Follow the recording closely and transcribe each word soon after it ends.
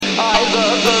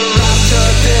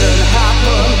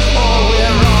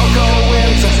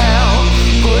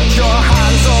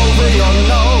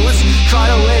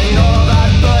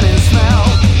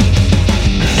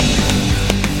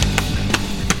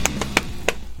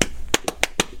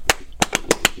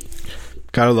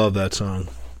Gotta love that song.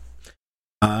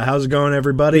 How's it going,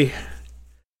 everybody?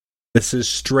 This is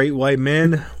Straight White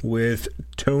Men with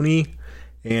Tony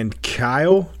and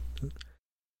Kyle.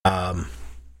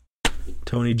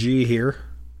 Tony G here.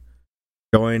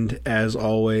 Joined, as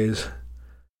always,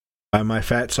 by my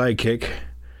fat sidekick.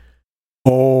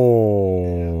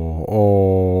 Oh,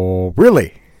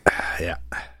 really? Yeah.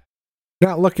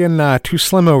 Not looking too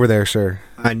slim over there, sir.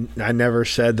 I never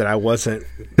said that I wasn't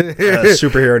a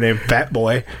superhero named Fat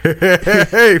Boy.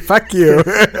 Hey, fuck you.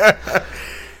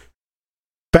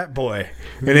 Fat Boy.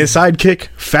 And his sidekick,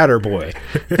 Fatter Boy.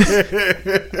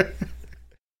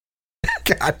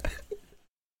 God.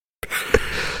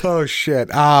 Oh, shit.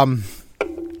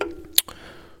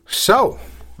 So,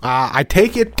 I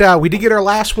take it we did get our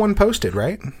last one posted,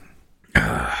 right?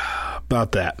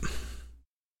 About that.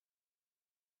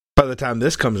 By the time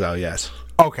this comes out, yes.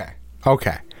 Okay.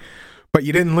 But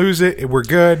you didn't lose it. We're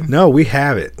good. No, we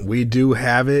have it. We do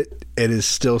have it. It is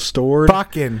still stored.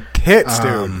 Fucking tits,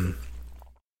 dude.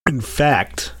 In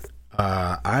fact,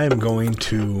 I am going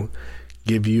to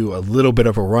give you a little bit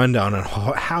of a rundown on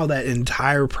how that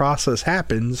entire process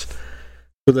happens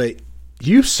so that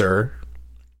you, sir,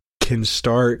 can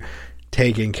start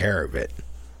taking care of it.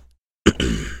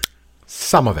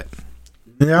 Some of it.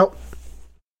 Nope.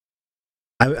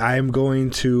 I am going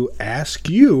to ask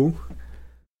you,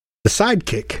 the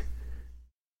sidekick.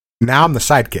 Now I'm the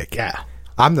sidekick. Yeah.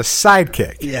 I'm the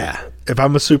sidekick. Yeah. If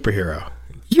I'm a superhero.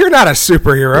 You're not a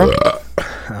superhero.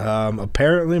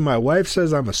 Apparently my wife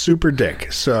says I'm a super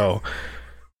dick, so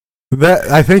that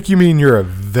I think you mean you're a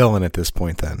villain at this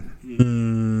point then.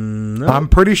 No. I'm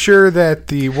pretty sure that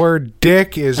the word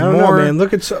dick is I don't more... know, man.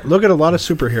 Look at a lot of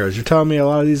superheroes. You're telling me a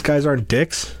lot of these guys aren't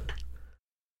dicks?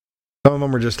 Some of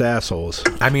them are just assholes.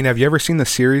 I mean, have you ever seen the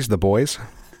series The Boys?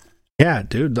 Yeah,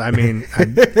 dude. I mean, I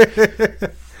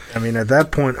mean, at that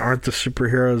point, aren't the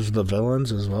superheroes the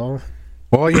villains as well?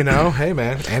 Well, you know, hey,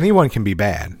 man, anyone can be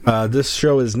bad. This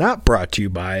show is not brought to you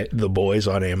by The Boys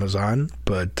on Amazon,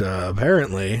 but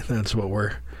apparently that's what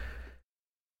we're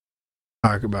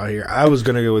talking about here. I was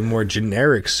going to go with more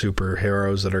generic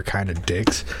superheroes that are kind of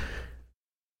dicks.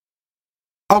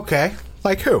 Okay,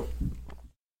 like who?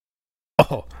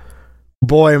 Oh,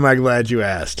 boy, am I glad you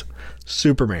asked.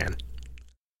 Superman.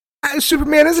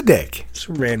 Superman is a dick.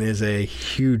 Superman is a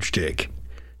huge dick.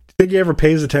 Think he ever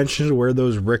pays attention to where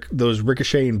those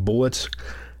ricocheting bullets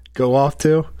go off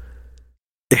to?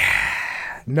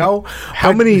 No.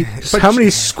 How many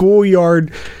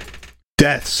schoolyard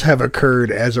deaths have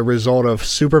occurred as a result of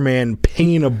Superman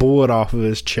pinging a bullet off of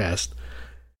his chest?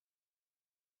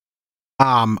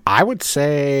 I would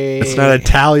say it's not a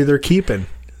tally they're keeping.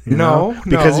 No,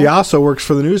 because he also works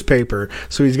for the newspaper,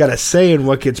 so he's got a say in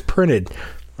what gets printed.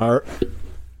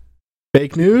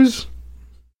 Fake news?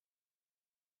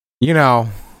 You know,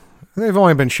 they've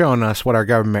only been showing us what our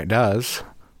government does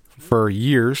for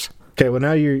years. Okay, well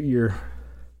now you're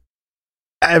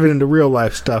diving into real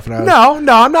life stuff now.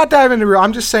 No, I'm not diving into real.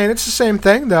 I'm just saying it's the same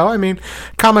thing, though. I mean,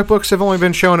 comic books have only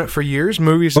been showing it for years.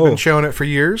 Movies have been showing it for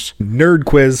years. Nerd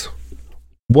quiz.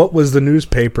 What was the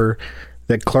newspaper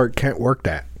that Clark Kent worked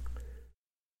at?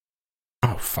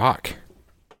 Oh, fuck.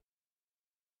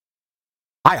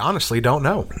 I honestly don't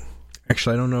know.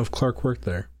 Actually, I don't know if Clark worked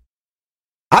there.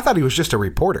 I thought he was just a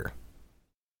reporter.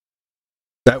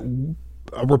 That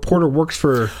a reporter works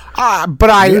for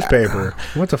newspaper.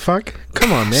 What the fuck?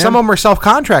 Come on, man. Some of them are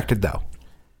self-contracted, though.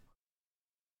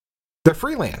 They're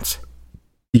freelance.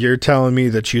 You're telling me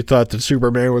that you thought that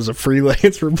Superman was a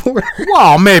freelance reporter?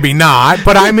 Well, maybe not,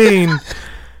 but I mean,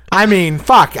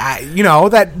 fuck.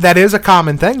 That is a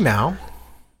common thing now.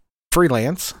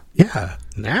 Freelance. Yeah,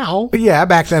 now. Yeah,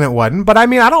 back then it wasn't. But I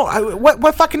mean,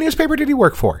 what fucking newspaper did he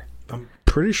work for? I'm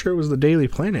pretty sure it was the Daily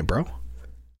Planet, bro.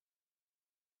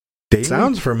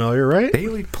 Sounds familiar, right?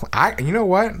 Daily Planet. You know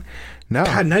what? No.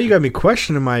 God, now you got me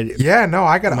questioning my. Yeah, no,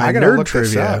 I gotta look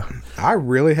this up. I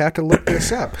really have to look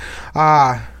this up.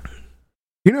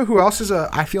 You know who else is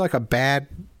I feel like a bad.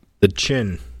 The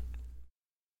Chin.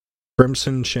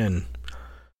 Crimson Chin.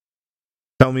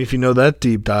 Tell me if you know that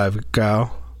deep dive,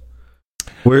 Kyle.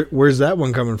 Where's that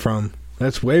one coming from?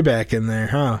 That's way back in there,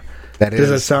 huh? Does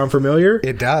that sound familiar?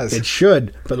 It does. It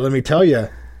should, but let me tell you,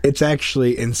 it's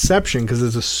actually Inception because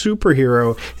it's a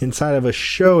superhero inside of a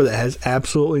show that has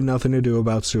absolutely nothing to do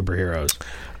about superheroes.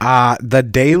 The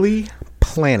Daily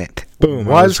Planet. Boom,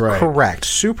 was right. Correct.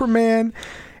 Superman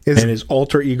is and his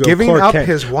alter ego giving Clark up Kent,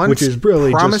 his once which is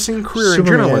really promising career in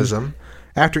journalism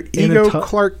after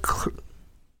Clark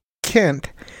Kent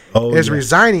is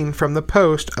resigning from the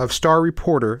post of star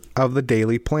reporter of the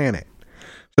Daily Planet.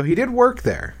 So he did work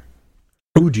there.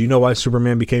 Ooh, do you know why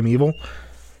Superman became evil?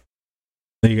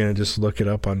 Are you going to just look it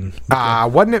up on...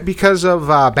 wasn't it because of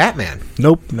Batman?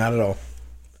 Nope, not at all.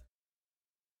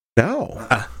 No.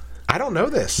 I don't know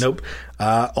this. Nope.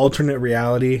 Alternate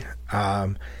reality.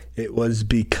 It was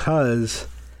because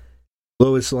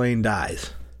Lois Lane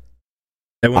dies.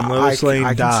 And when Lois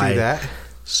Lane died,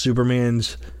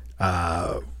 Superman's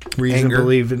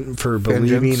reason for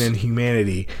believing in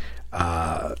humanity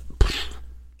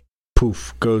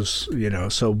poof goes,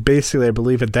 so basically I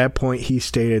believe at that point he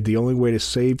stated the only way to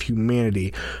save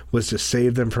humanity was to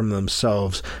save them from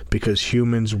themselves because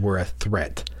humans were a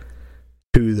threat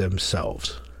to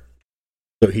themselves.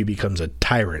 So he becomes a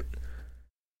tyrant,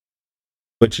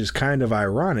 which is kind of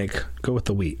ironic. Go with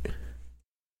the wheat.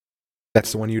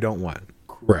 That's the one you don't want.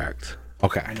 Correct.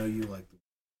 Okay. I know you like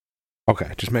the...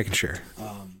 Okay, just making sure.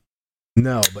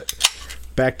 No, but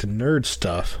back to nerd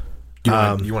stuff. You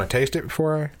want to taste it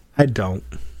before I don't.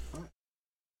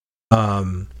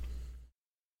 No,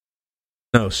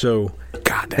 so...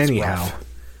 God, that's anyhow, rough.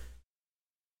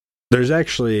 There's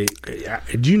actually...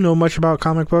 Do you know much about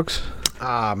comic books?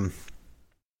 When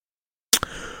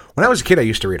I was a kid, I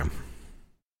used to read them.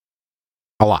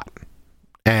 A lot.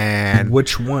 And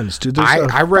which ones? Dude,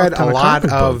 I read a lot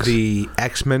of the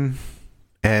X-Men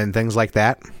and things like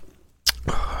that.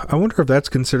 I wonder if that's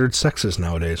considered sexist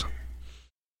nowadays.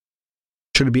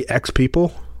 Should it be X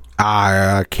people?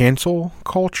 Cancel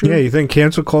culture? Yeah, you think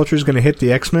cancel culture is going to hit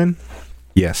the X-Men?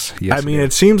 Yes. I mean,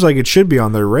 it seems like it should be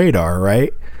on their radar,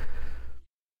 right?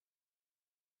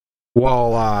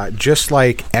 Well, just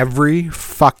like every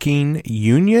fucking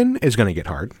union is going to get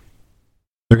hard.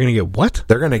 They're going to get what?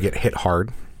 They're going to get hit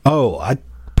hard. Oh, I'm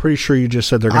pretty sure you just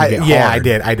said they're going to get hard. Yeah,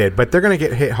 I did. But they're going to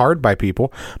get hit hard by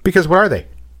people because what are they?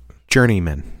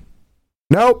 Journeymen.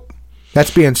 Nope.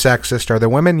 That's being sexist. Are they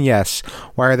women? Yes.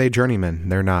 Why are they journeymen?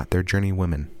 They're not. They're journey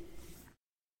women.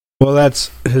 Well,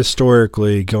 that's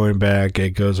historically going back.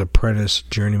 It goes apprentice,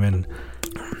 journeyman.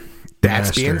 That's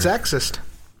master. Being sexist.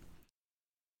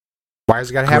 Why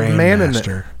does it got to have a man in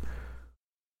it?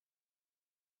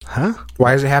 Huh?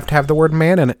 Why does it have to have the word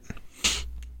man in it?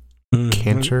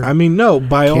 Cancer. I mean, no.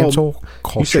 Cancel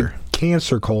culture. You said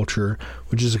cancer culture,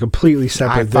 which is a completely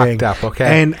separate thing. Fucked up,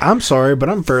 okay. And I'm sorry, but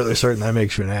I'm fairly certain that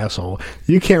makes you an asshole.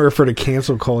 You can't refer to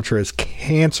cancel culture as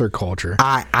cancer culture.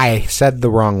 I said the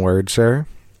wrong word, sir.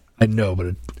 I know,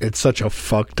 but it's such a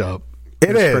fucked up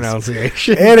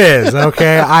pronunciation. It is,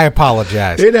 okay? I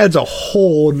apologize. It adds a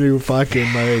whole new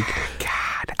fucking,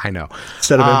 God, I know.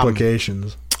 Set of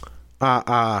implications.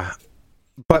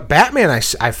 But Batman,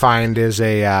 I find, is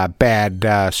a bad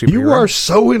superhero. You are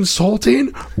so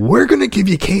insulting. We're going to give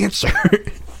you cancer.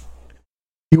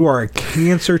 You are a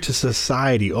cancer to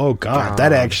society. Oh, God.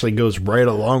 That actually goes right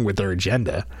along with their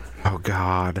agenda. Oh,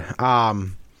 God.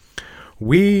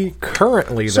 We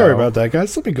currently, though... Sorry about that,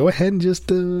 guys. Let me go ahead and just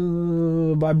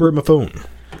vibrate my phone.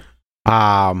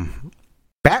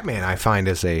 Batman, I find,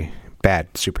 is a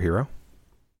bad superhero.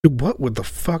 Dude, what the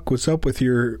fuck was up with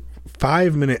your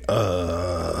 5-minute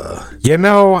I'm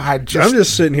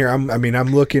just sitting here. I'm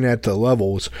looking at the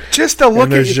levels. Just to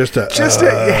look at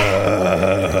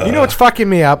you know what's fucking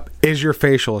me up is your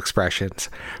facial expressions,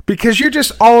 because you're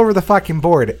just all over the fucking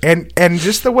board, and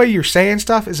just the way you're saying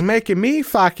stuff is making me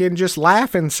fucking just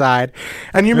laugh inside,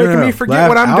 and you're making me forget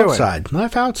what I'm doing.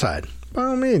 Laugh outside, by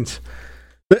all means.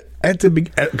 But at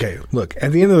the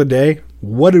end of the day,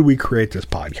 what did we create this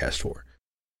podcast for?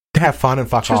 To have fun and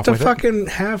fuck off with it. Just to fucking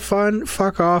have fun,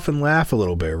 fuck off, and laugh a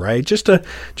little bit, right? Just to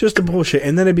bullshit.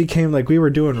 And then it became like we were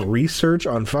doing research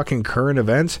on fucking current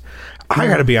events. I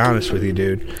gotta be honest with you,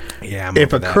 dude. Yeah,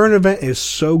 if a current event is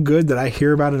so good that I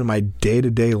hear about it in my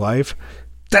day-to-day life,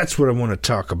 that's what I want to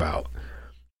talk about.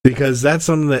 Because that's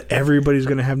something that everybody's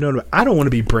going to have known about. I don't want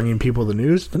to be bringing people the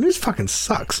news. The news fucking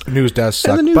sucks. News does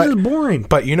suck. And the news is boring.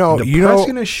 But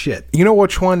depressing as shit. You know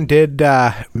which one did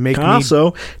make me...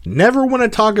 Also, never want to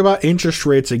talk about interest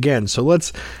rates again. So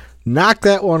let's knock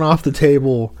that one off the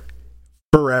table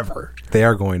forever. They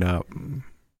are going up.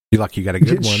 You're lucky you got a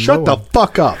good one. Shut the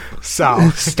fuck up. So,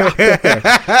 stop there.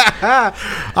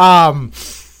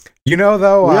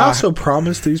 Though... we also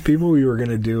promised these people we were going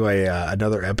to do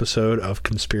another episode of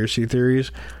conspiracy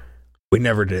theories. We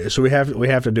never did. So we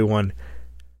have to do one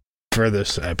for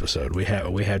this episode. We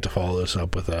have to follow this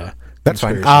up with a... That's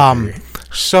fine. Theory.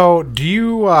 So do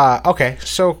you... okay,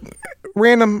 so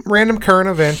random current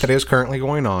event that is currently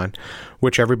going on,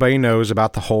 which everybody knows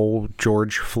about, the whole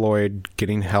George Floyd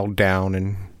getting held down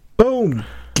and... Boom!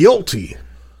 Guilty.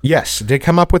 Yes, did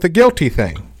come up with a guilty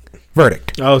thing.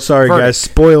 Verdict. Oh, sorry, guys.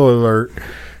 Spoiler alert.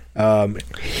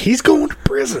 He's going to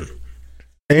prison.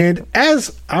 And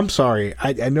I'm sorry,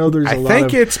 I know there's a lot of... I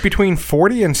think it's between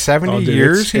 40 and 70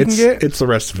 years he can get. It's the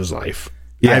rest of his life.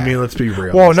 Yeah. I mean, let's be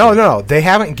real. Well, no. They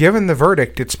haven't given the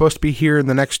verdict. It's supposed to be here in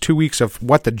the next 2 weeks of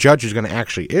what the judge is going to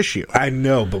actually issue. I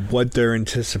know, but what they're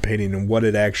anticipating and what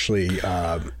it actually...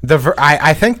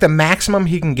 I think the maximum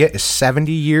he can get is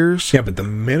 70 years. Yeah, but the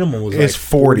minimum was is like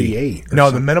 48.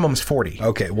 No, the minimum's 40.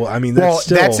 Okay, well, I mean,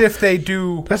 that's if they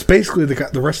do... That's basically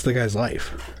the rest of the guy's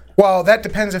life. Well, that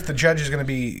depends if the judge is going to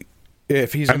be...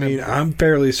 I'm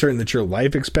fairly certain that your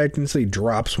life expectancy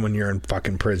drops when you're in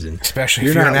fucking prison. Especially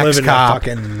if you're not an living ex-cop.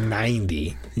 at fucking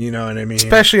 90. You know what I mean?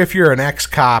 Especially if you're an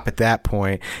ex-cop at that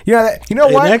point. You know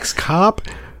what? An ex-cop?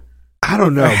 I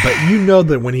don't know, but you know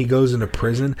that when he goes into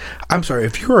prison... I'm sorry,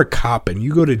 if you're a cop and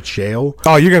you go to jail...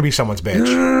 Oh, you're going to be someone's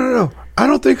bitch. No. I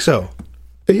don't think so.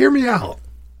 Hear me out.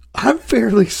 I'm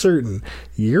fairly certain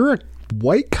you're a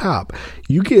white cop.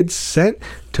 You get sent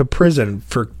to prison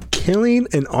for killing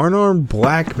an unarmed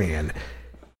black man.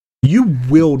 You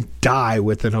will die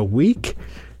within a week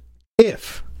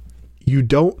if you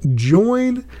don't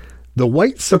join the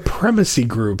white supremacy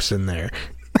groups in there,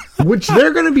 which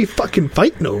they're going to be fucking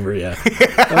fighting over you. All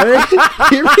right?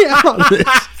 Hear me out on this.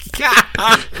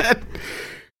 God.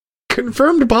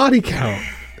 Confirmed body count.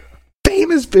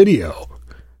 Famous video.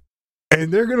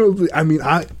 And they're going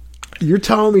to... You're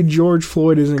telling me George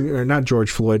Floyd isn't... Or not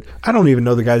George Floyd. I don't even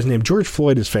know the guy's name. George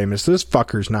Floyd is famous. This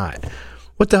fucker's not.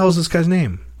 What the hell is this guy's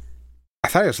name? I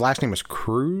thought his last name was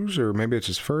Cruz, or maybe it's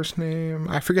his first name.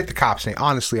 I forget the cop's name.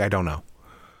 Honestly, I don't know.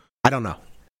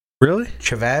 Really?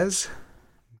 Chavez?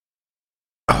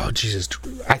 Oh, Jesus.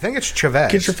 I think it's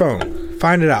Chavez. Get your phone.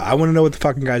 Find it out. I want to know what the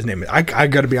fucking guy's name is. I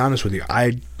got to be honest with you.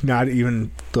 Not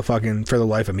even for the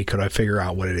life of me could I figure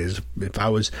out what it is. If I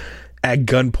was... at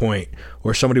gunpoint,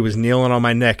 or somebody was kneeling on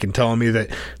my neck and telling me that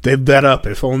they'd let up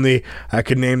if only I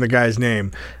could name the guy's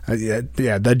name. Yeah,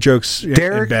 that joke's in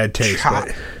bad taste.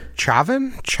 Chavez?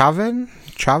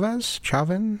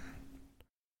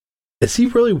 Is he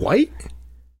really white?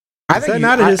 Is that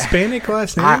not a Hispanic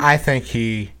last name? I think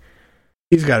he's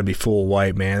got to be full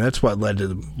white, man. That's what led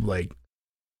to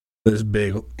this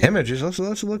big images.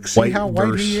 Let's look see how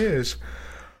white he is.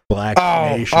 Black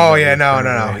nation. Oh yeah,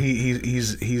 no.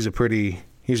 He's a pretty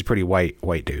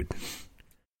white dude.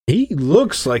 He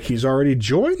looks like he's already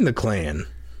joined the Klan.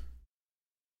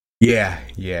 Yeah.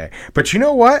 But you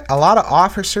know what? A lot of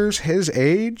officers his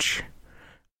age,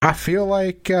 I feel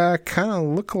like kind of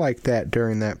look like that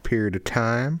during that period of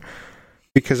time.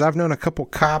 Because I've known a couple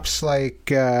cops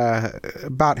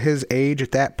about his age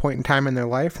at that point in time in their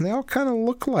life, and they all kind of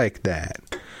look like that.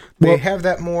 They have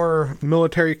that more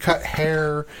military cut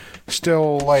hair,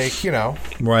 still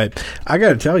Right. I got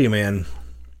to tell you, man,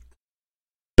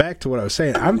 back to what I was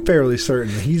saying, I'm fairly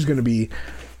certain he's going to be,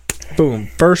 boom,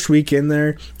 first week in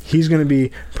there, he's going to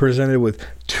be presented with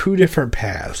two different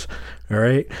paths, all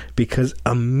right? Because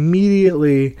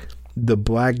immediately the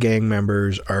black gang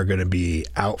members are going to be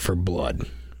out for blood,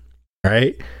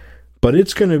 right? But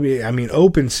it's going to be,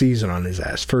 open season on his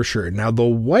ass, for sure. Now, the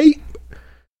white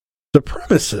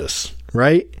supremacists,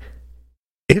 right?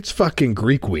 It's fucking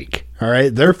Greek week, all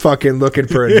right? They're fucking looking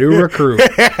for a new recruit.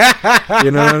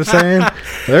 You know what I'm saying?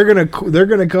 They're gonna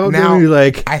go now, and be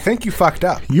like, I think you fucked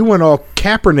up. You went all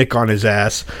Kaepernick on his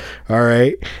ass, all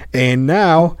right? And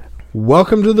now,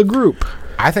 welcome to the group.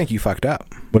 I think you fucked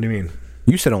up. What do you mean?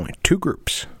 You said only two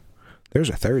groups. There's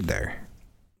a third there.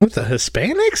 What's the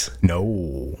Hispanics?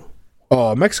 No.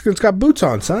 Oh, Mexicans got boots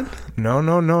on, son. No.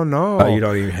 Oh, you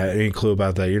don't even have any clue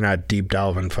about that. You're not deep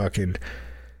delving fucking.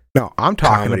 No, I'm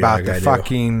talking about the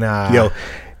fucking.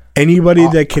 Anybody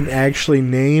that can actually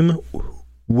name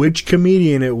which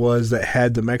comedian it was that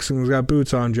had the Mexicans got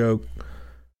boots on joke,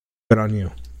 good on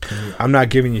you. I'm not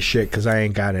giving you shit because I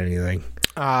ain't got anything.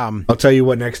 I'll tell you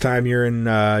what. Next time you're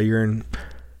in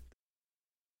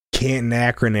Canton,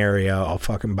 Akron area, I'll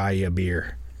fucking buy you a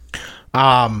beer.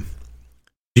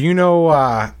 Do you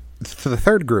know, for the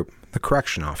third group, the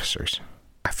correction officers,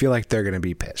 I feel like they're going to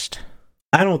be pissed.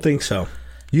 I don't think so.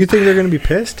 You think they're going to be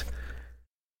pissed?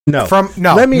 No.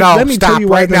 Let me tell you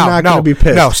why they're not going to be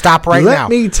pissed. No, stop right now. Let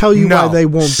me tell you why they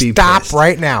won't be pissed. Stop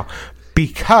right now.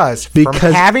 Because from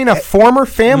having a former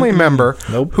family member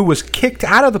who was kicked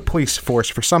out of the police force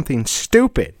for something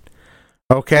stupid,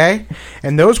 okay?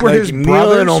 And those were his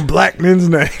brothers on black men's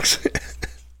necks.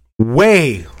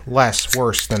 Way less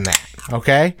worse than that,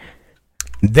 okay?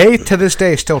 They, to this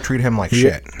day, still treat him like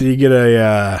shit. Do you get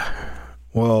a,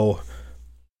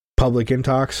 public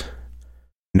intox?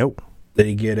 Nope. Did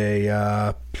he get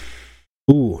a,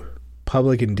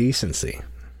 public indecency?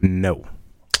 No.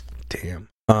 Damn.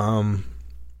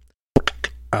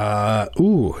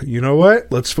 You know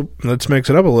what? Let's mix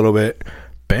it up a little bit.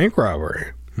 Bank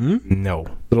robbery. No.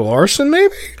 Little arson,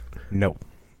 maybe? No.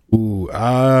 Ooh,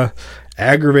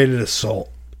 aggravated assault.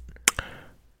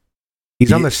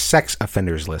 He's on the sex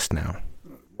offenders list now.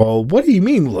 Well, what do you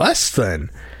mean less than?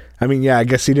 I mean, yeah, I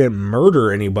guess he didn't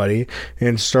murder anybody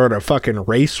and start a fucking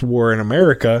race war in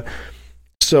America.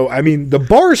 So, I mean, the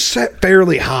bar's set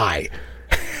fairly high.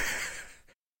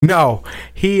 No,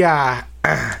 he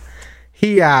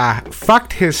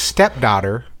fucked his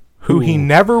stepdaughter, who he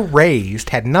never raised,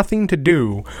 had nothing to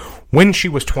do, when she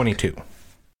was 22.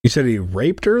 You said he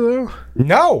raped her, though?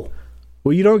 No.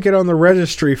 Well, you don't get on the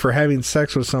registry for having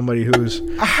sex with somebody who's...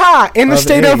 Aha! In the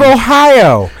state of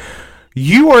Ohio,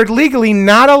 you are legally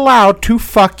not allowed to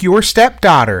fuck your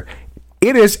stepdaughter.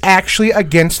 It is actually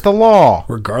against the law.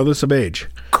 Regardless of age.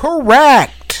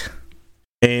 Correct.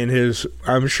 And his,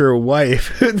 I'm sure,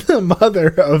 wife, the mother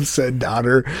of said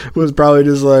daughter, was probably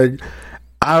just like,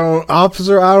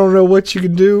 officer, I don't know what you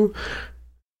can do,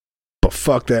 but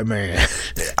fuck that man.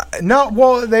 No,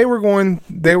 well, they were going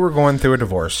through a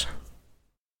divorce.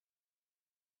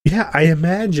 Yeah, I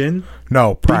imagine.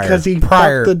 No, because he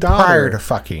fucked the daughter. Prior to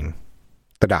fucking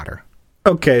the daughter.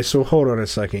 Okay, so hold on a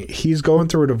second. He's going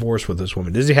through a divorce with this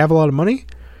woman. Does he have a lot of money?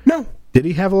 No. Did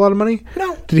he have a lot of money?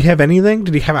 No. Did he have anything?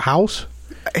 Did he have a house?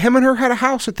 Him and her had a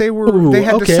house that they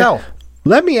had to sell.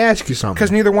 Let me ask you something.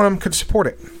 Because neither one of them could support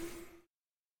it.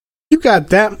 You got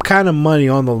that kind of money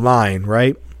on the line,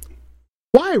 right?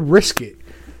 Why risk it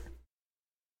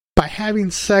by having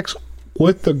sex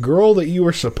with the girl that you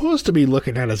were supposed to be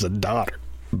looking at as a daughter?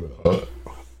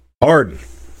 Arden.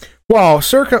 Well,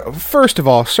 first of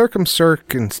all,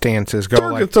 circumstances go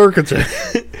All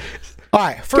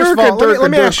right, first of all,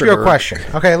 let me ask you a question.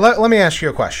 Okay, let me ask you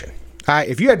a question.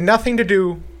 If you had nothing to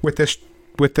do with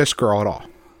this girl at all,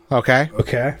 okay?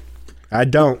 Okay. I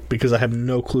don't, because I have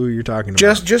no clue what you're talking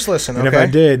about. Just listen, and okay? if I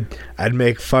did, I'd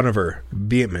make fun of her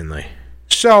vehemently.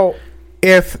 So,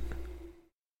 if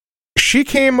she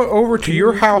came over to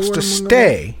your house to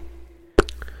stay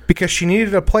because she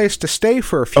needed a place to stay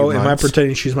for a few months... Oh, am I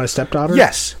pretending she's my stepdaughter?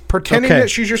 Yes, pretending that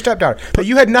she's your stepdaughter, but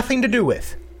you had nothing to do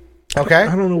with. Okay?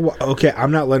 I don't know what... Okay,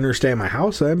 I'm not letting her stay in my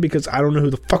house then, because I don't know who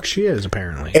the fuck she is,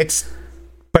 apparently.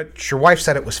 But your wife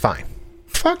said it was fine.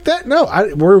 Fuck that. No,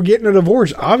 we're getting a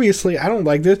divorce. Obviously, I don't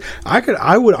like this.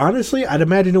 I would honestly, I'd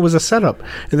imagine it was a setup,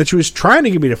 and that she was trying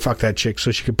to get me to fuck that chick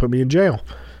so she could put me in jail.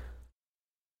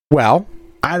 Well,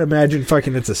 I'd imagine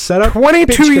fucking it's a setup.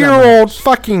 22-year-old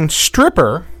fucking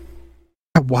stripper.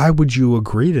 Why would you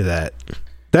agree to that?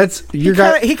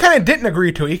 He kind of didn't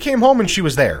agree to it. He came home and she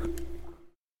was there.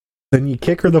 Then you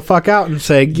kick her the fuck out and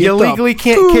say, you legally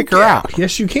can't kick her out.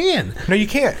 Yes, you can. No, you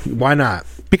can't. Why not?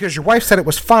 Because your wife said it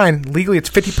was fine. Legally, it's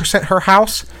 50% her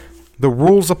house. The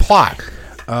rules apply.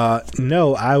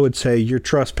 No, I would say you're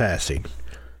trespassing.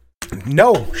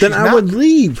 No, then I would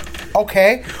leave.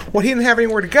 Okay. Well, he didn't have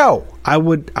anywhere to go. I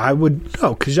would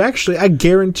no, because actually, I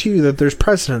guarantee you that there's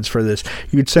precedence for this.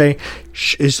 You'd say,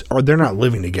 or they're not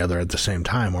living together at the same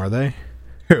time, are they?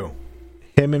 Who?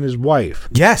 Him and his wife.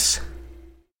 Yes.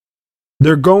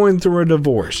 They're going through a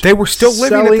divorce. They were still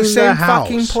living at the same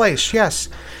fucking place. Yes,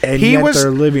 and yet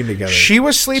they're living together. She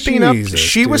was sleeping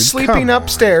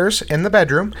upstairs in the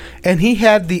bedroom, and he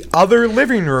had the other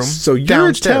living room. So you're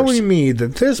downstairs. telling me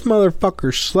that this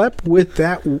motherfucker slept with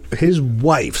his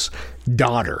wife's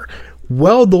daughter?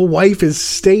 Well, the wife is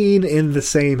staying in the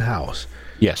same house.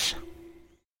 Yes,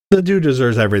 the dude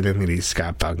deserves everything that he's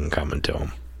got fucking coming to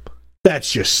him.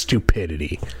 That's just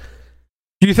stupidity.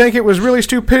 Do you think it was really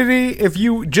stupidity if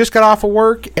you just got off of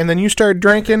work and then you started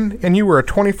drinking and you were a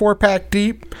 24-pack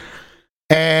deep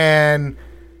and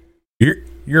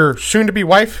your soon-to-be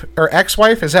wife or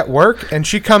ex-wife is at work and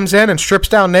she comes in and strips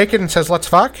down naked and says, let's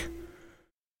fuck?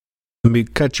 Let me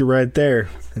cut you right there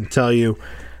and tell you,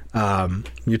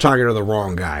 you're talking to the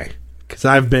wrong guy. Because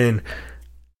I've been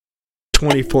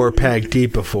 24-pack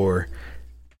deep before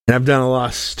and I've done a lot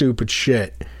of stupid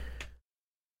shit.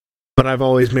 But I've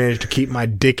always managed to keep my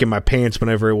dick in my pants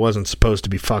whenever it wasn't supposed to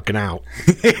be fucking out.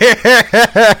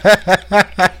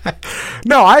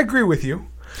 No, I agree with you.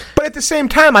 But at the same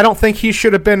time, I don't think he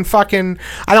should have been fucking...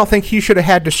 I don't think he should have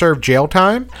had to serve jail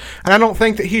time. And I don't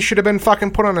think that he should have been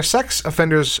fucking put on a sex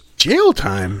offender's... Jail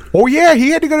time? Oh, yeah, he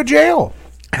had to go to jail.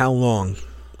 How long?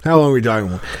 How long are we talking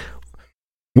about?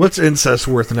 What's incest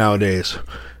worth nowadays?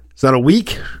 Is that a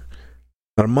week?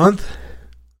 About a month?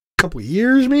 A couple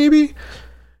years, maybe?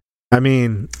 I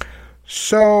mean,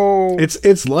 so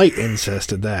it's light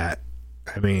incest at that.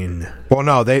 I mean, well,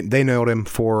 no, they nailed him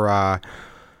for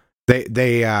they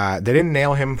didn't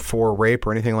nail him for rape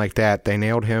or anything like that. They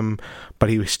nailed him, but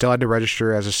he still had to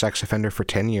register as a sex offender for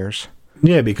 10 years.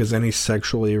 Yeah, because any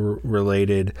sexually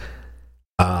related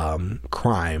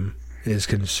crime is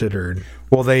considered.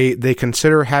 Well, they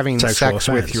consider having Sexual sex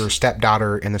with offense. your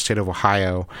stepdaughter in the state of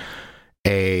Ohio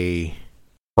a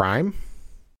crime.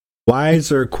 Why is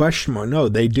there a question mark? No,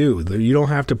 they do. You don't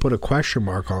have to put a question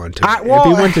mark on it. Well, if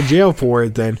he went to jail for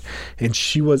it, then, and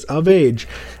she was of age,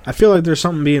 I feel like there's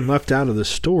something being left out of the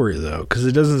story, though, because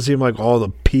it doesn't seem like all the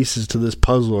pieces to this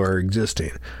puzzle are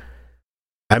existing.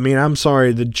 I mean, I'm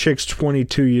sorry, the chick's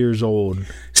 22 years old.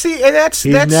 See, and that's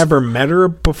never met her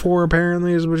before,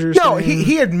 apparently, is what you're saying? No,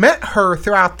 he had met her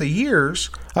throughout the years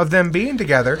of them being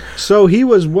together. So he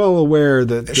was well aware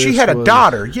that She had a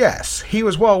daughter, yes. He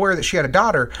was well aware that she had a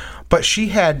daughter, but she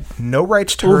had no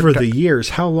rights to her. Over the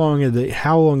years, how long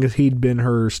has he been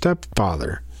her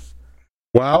stepfather?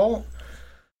 Well,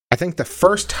 I think the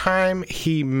first time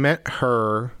he met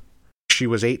her, she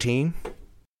was 18.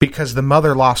 Because the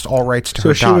mother lost all rights to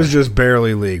her daughter. So she was just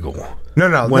barely legal.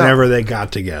 No. Whenever they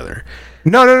got together.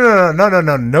 No.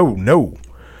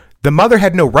 The mother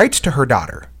had no rights to her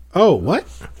daughter. Oh, what?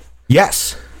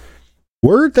 Yes.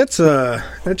 Word?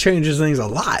 That changes things a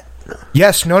lot.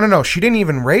 Yes. No. She didn't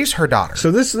even raise her daughter. So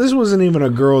this wasn't even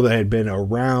a girl that had been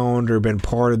around or been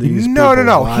part of these. No.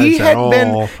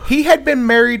 Lives He had been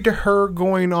married to her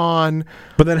going on.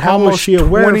 But then how was she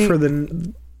aware 20 for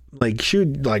the she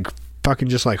would fucking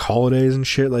just holidays and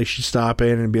shit, she'd stop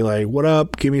in and be like, what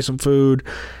up, give me some food.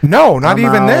 No, not I'm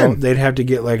even out. then. They'd have to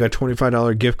get a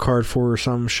 $25 gift card for her or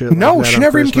some shit. No, she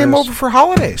never even came over for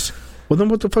holidays. Well, then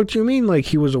what the fuck do you mean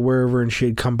he was aware of her and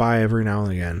she'd come by every now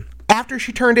and again? After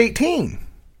she turned 18.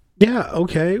 Yeah,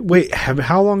 okay. Wait,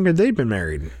 how long had they been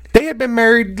married? They had been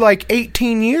married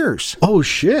 18 years. Oh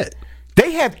shit.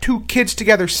 They have 2 kids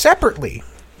together separately.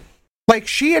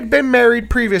 She had been married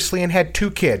previously and had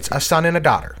 2 kids, a son and a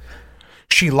daughter.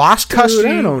 She lost custody.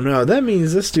 Dude, I don't know. That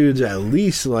means this dude's at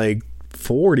least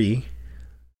 40,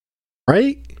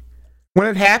 right? When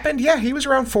it happened, yeah, he was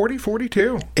around 40,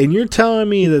 42. And you're telling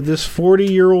me that this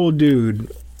 40-year-old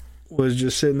dude was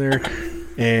just sitting there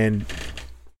and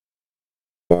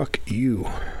fuck you.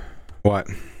 What?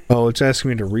 Oh, it's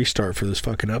asking me to restart for this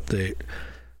fucking update.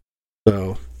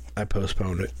 So I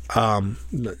postponed it.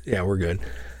 Yeah, we're good.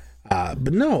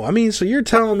 But no, I mean, so you're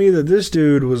telling me that this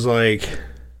dude was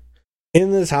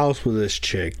in this house with this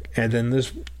chick, and then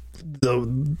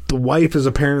the wife is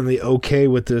apparently okay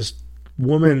with this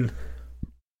woman,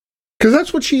 because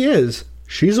that's what she is.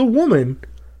 She's a woman.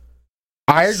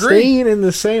 I agree. Staying in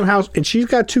the same house, and she's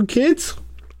got 2 kids.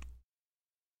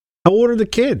 How old are the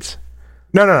kids?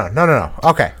 No.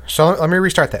 Okay, so let me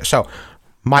restart that. So,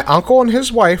 my uncle and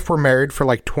his wife were married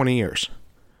for 20 years.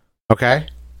 Okay?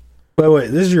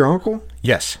 Wait, this is your uncle?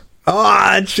 Yes.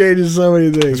 Oh, it changes so many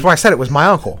things. That's why I said it was my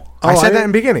uncle. I said that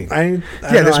in the beginning.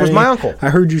 This was my uncle. I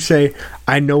heard you say,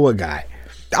 I know a guy.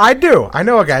 I do. I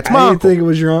know a guy. It's my uncle. I didn't think it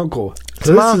was your uncle.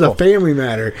 So this is a family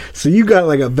matter. So you got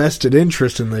a vested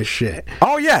interest in this shit.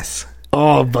 Oh, yes.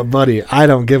 Oh, but buddy, I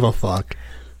don't give a fuck.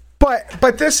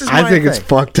 But this is my I think thing. it's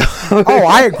fucked up. Oh,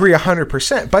 I agree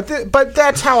 100%. But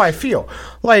that's how I feel.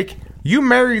 You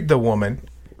married the woman,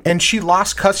 and she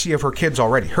lost custody of her kids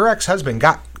already. Her ex-husband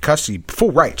got custody,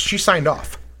 full rights. She signed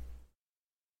off.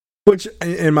 Which,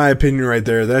 in my opinion, right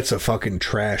there, that's a fucking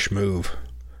trash move.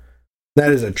 That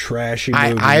is a trashy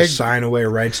move to sign away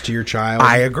rights to your child.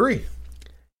 I agree.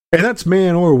 And that's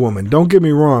man or woman. Don't get me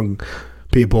wrong,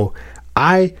 people.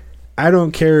 I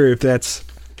don't care if that's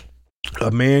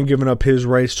a man giving up his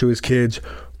rights to his kids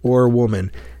or a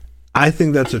woman. I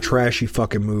think that's a trashy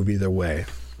fucking move either way.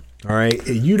 All right?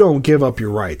 You don't give up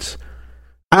your rights.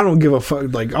 I don't give a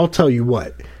fuck. I'll tell you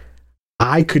what.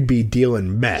 I could be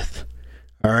dealing meth.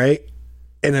 All right?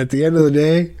 And at the end of the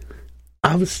day,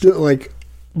 I'm still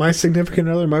my significant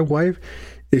other, my wife,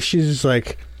 if she's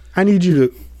just I need you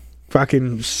to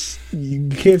fucking, you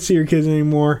can't see your kids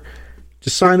anymore.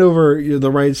 Just sign over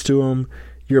the rights to them.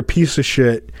 You're a piece of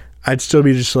shit. I'd still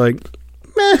be just meh.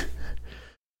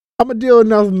 I'm going to deal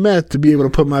enough meth to be able to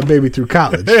put my baby through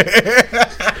college.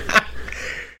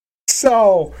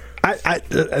 So,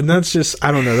 and that's just,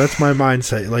 I don't know. That's my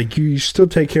mindset. You still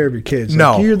take care of your kids.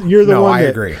 No, you're the one. I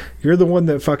agree. You're the one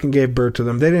that fucking gave birth to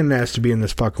them. They didn't ask to be in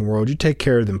this fucking world. You take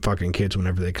care of them fucking kids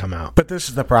whenever they come out. But this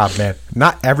is the problem, man.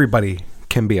 Not everybody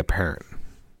can be a parent.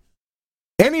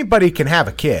 Anybody can have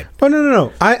a kid. Oh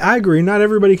no. I agree. Not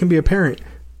everybody can be a parent.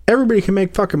 Everybody can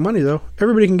make fucking money though.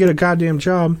 Everybody can get a goddamn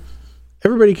job.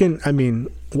 Everybody can.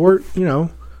 Work.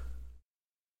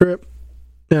 Trip.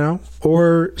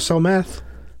 Or sell meth.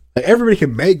 Everybody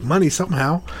can make money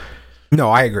somehow. No,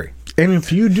 I agree. And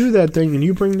if you do that thing and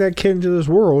you bring that kid into this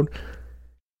world,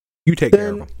 you take care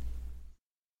of them.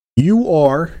 You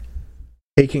are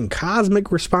taking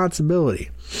cosmic responsibility.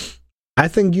 I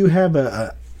think you have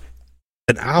a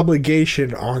an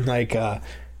obligation on like a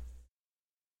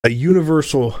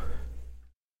universal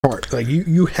part. Like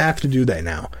you have to do that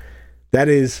now. That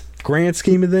is, grand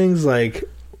scheme of things, like,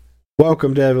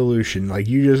 welcome to evolution. Like,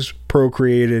 you just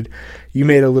procreated, you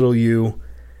made a little you.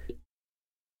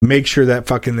 Make sure that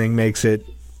fucking thing makes it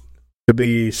to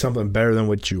be something better than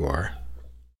what you are.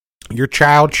 Your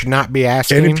child should not be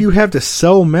asking. And if you have to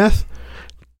sell meth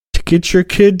to get your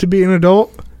kid to be an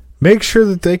adult, make sure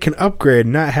that they can upgrade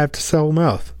and not have to sell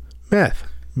meth. Yeah,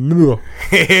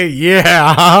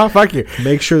 fuck you.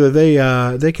 Make sure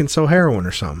that they can sell heroin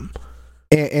or something.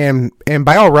 And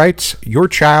by all rights, your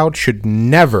child should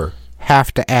never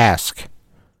have to ask,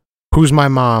 who's my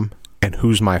mom and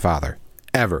who's my father?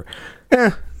 Ever.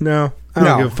 No. I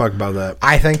don't give a fuck about that.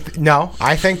 I think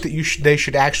that they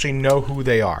should actually know who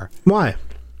they are. Why?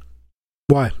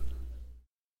 Well,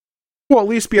 at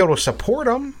least be able to support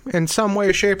them in some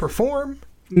way, shape, or form.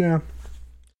 Yeah.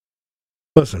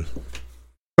 Listen,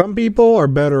 some people are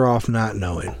better off not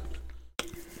knowing.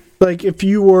 Like, if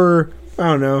you were,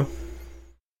 I don't know,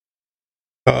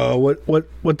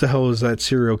 what the hell is that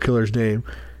serial killer's name?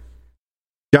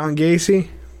 John Wayne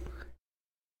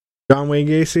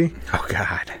Gacy? Oh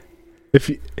God.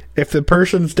 If the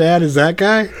person's dad is that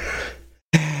guy,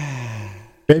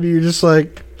 maybe you're just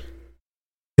like,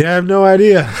 yeah, I have no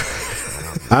idea.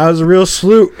 I was a real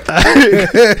sloot.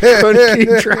 Couldn't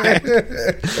keep track.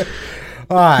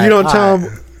 You don't tell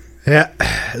him, yeah,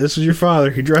 this is your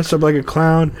father. He dressed up like a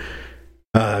clown,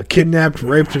 kidnapped,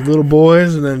 raped little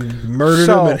boys, and then murdered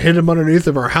them and hid them underneath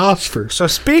of our house for. So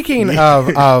speaking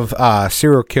of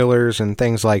serial killers and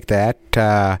things like that,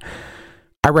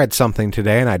 I read something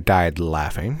today and I died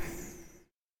laughing.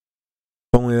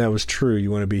 If only that was true. You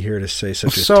want to be here to say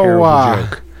such a terrible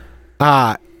joke.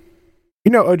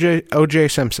 You know O.J.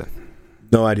 Simpson?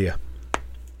 No idea.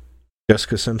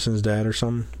 Jessica Simpson's dad or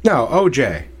something? No,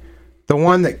 O.J. The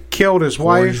one that killed his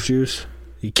Orange wife. Juice.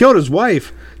 He killed his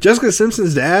wife. Jessica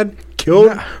Simpson's dad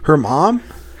killed her mom?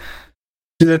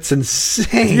 Dude, that's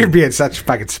insane. You're being such a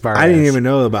fucking smart. I didn't even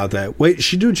know about that. Wait,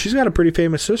 she's got a pretty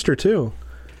famous sister too.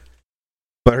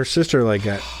 But her sister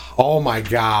got. Oh my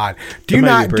God! Do you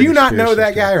not know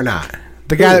that guy or not?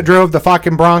 The guy that drove the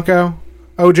fucking Bronco,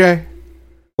 OJ.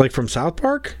 Like from South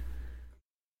Park?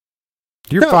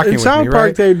 You're fucking with South me,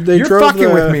 Park, right? They You're drove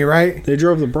fucking with me, right? They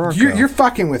drove the Bronco. You're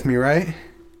fucking with me, right?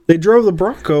 They drove the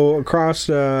Bronco across.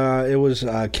 It was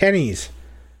Kenny's.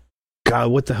 God,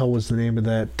 what the hell was the name of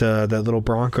that little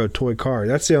Bronco toy car?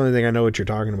 That's the only thing I know what you're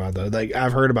talking about, though. Like,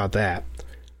 I've heard about that.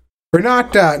 Or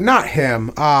not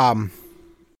him.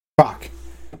 Fuck.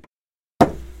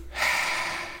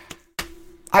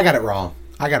 I got it wrong.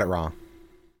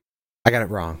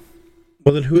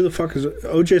 Well, then who the fuck is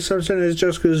O.J. Simpson? Is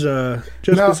Jessica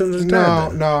Simpson's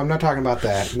dad? No, I'm not talking about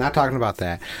that.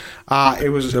 It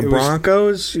was the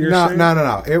Broncos.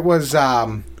 No. It was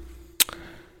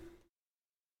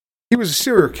he was a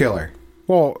serial killer.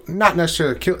 Well, not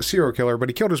necessarily a serial killer, but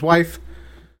he killed his wife,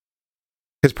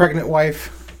 his pregnant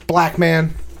wife, black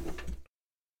man.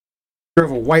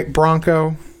 Drove a white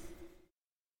Bronco.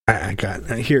 I got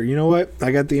here. You know what?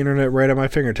 I got the internet right at my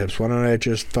fingertips. Why don't I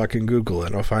just fucking Google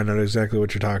it? I'll find out exactly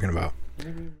what you're talking about.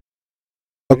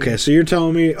 Okay, so you're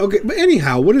telling me. Okay, but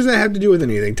anyhow, what does that have to do with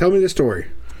anything? Tell me the story.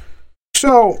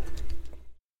 So,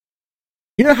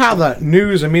 you know how the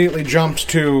news immediately jumps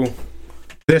to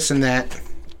this and that?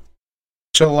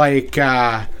 So, like,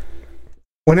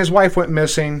 when his wife went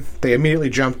missing, they immediately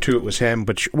jumped to it was him,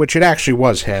 which it actually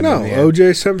was him. No,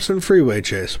 O.J. Simpson freeway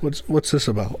chase. What's this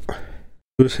about?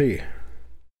 Who's he? You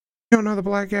don't know the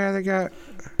black guy that got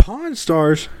Pawn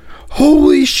Stars?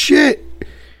 Holy shit!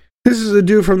 This is a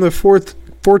dude from the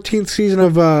 14th season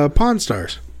of Pawn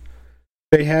Stars.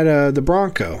 They had the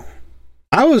Bronco.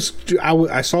 I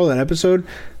saw that episode.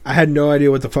 I had no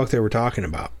idea what the fuck they were talking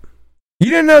about.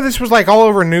 You didn't know this was like all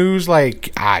over news?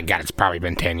 Like, God, it's probably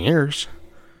been 10 years.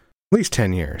 At least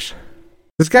 10 years.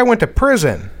 This guy went to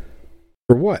prison.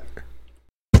 For what?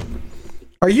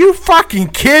 Are you fucking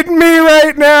kidding me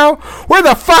right now? Where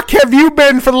the fuck have you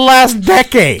been for the last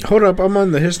decade? Hold up, I'm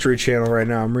on the History Channel right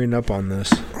now. I'm reading up on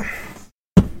this.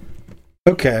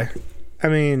 Okay. I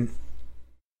mean,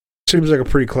 seems like a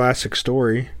pretty classic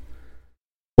story.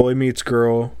 Boy meets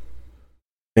girl,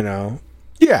 you know.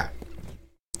 Yeah.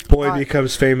 Boy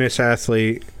becomes famous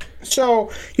athlete.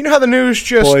 So, you know how the news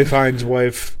just... Boy finds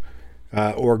wife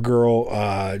or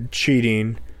girl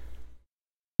cheating.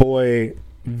 Boy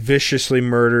viciously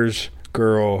murders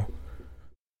girl.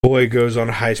 Boy goes on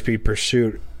a high-speed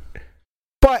pursuit.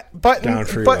 But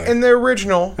in the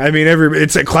original... I mean,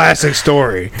 it's a classic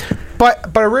story. But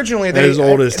originally, they as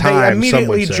old as time, they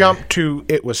immediately jumped to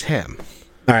it was him.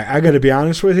 All right, I got to be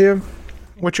honest with you.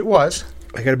 Which it was.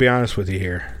 I got to be honest with you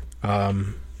here.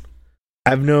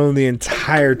 I've known the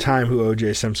entire time who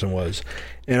O.J. Simpson was,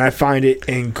 and I find it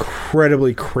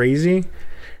incredibly crazy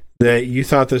that you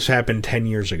thought this happened 10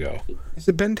 years ago. Has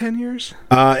it been 10 years?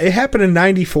 It happened in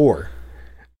 94.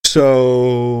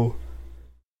 So,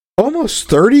 almost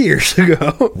 30 years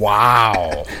ago.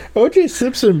 Wow. O.J.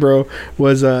 Simpson, bro,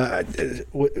 was,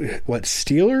 what,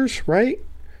 Steelers, right?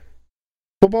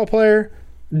 Football player?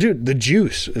 Dude, the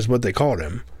Juice is what they called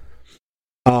him.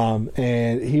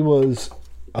 And he was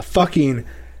a fucking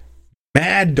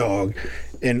mad dog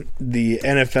in the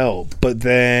NFL. But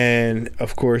then,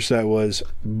 of course, that was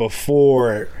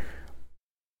before,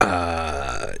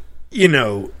 you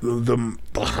know, the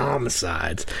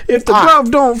homicides. If the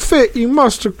glove don't fit, you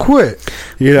must have quit.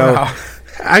 You know, Wow.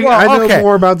 I know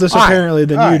more about this apparently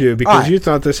than you do, because you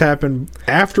thought this happened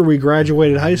after we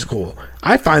graduated high school.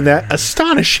 I find that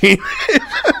astonishing.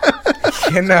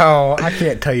 You know, I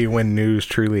can't tell you when news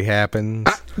truly happens.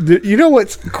 You know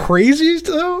what's crazy,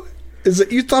 though? Is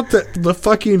that you thought that the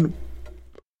fucking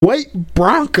white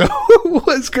Bronco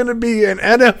was going to be an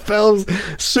NFL's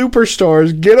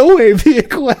superstars getaway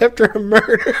vehicle after a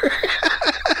murder.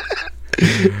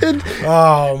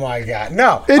 Oh my God!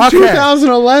 No, in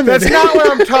 2011. That's not what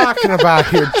I'm talking about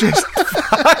here. Just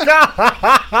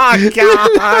oh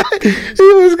God!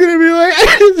 He was gonna be like,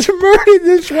 I just murdered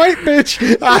this white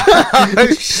bitch. Oh,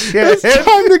 shit. It's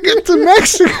time to get to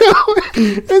Mexico,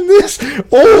 and this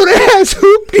old ass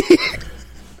hoopty.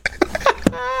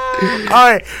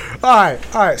 All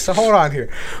right. So hold on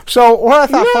here. So what I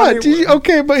thought funny.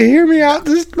 Okay, but hear me out.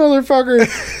 This motherfucker.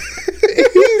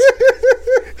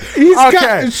 He's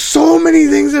got so many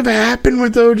things have happened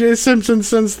with O.J. Simpson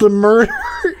since the murder.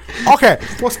 Okay,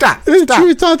 well, stop. You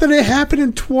thought that it happened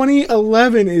in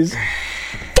 2011 is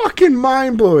fucking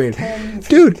mind blowing,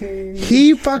 dude.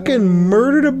 He fucking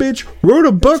murdered a bitch. Wrote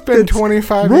a book. It's been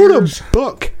 25 wrote years. a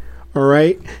book. All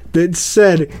right, that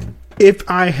said, if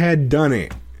I had done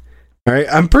it. All right,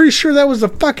 I'm pretty sure that was the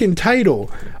fucking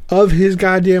title of his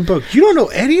goddamn book. You don't know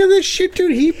any of this shit,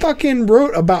 dude? He fucking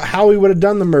wrote about how he would have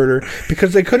done the murder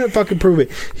because they couldn't fucking prove it.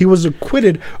 He was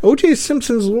acquitted. O.J.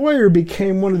 Simpson's lawyer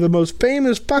became one of the most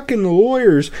famous fucking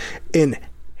lawyers in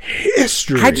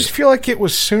history. I just feel like it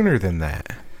was sooner than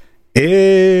that.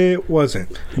 It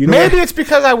wasn't. You know Maybe it's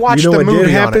because I watched the movie. What did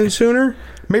happen on it. sooner?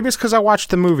 Maybe it's because I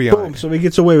watched the movie on it. So he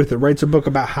gets away with it. Writes a book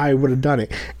about how he would have done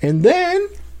it, and then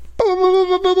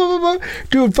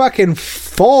dude fucking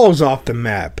falls off the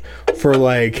map for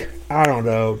like, I don't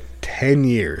know, 10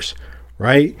 years,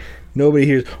 right? Nobody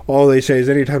hears. All they say is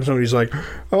anytime somebody's like,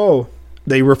 oh,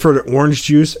 they refer to orange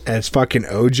juice as fucking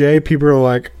OJ, people are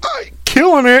like, oh,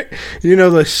 killing it. You know,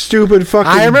 the stupid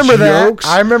fucking I remember jokes.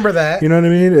 that. I remember that. You know what I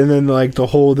mean? And then like the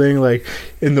whole thing, like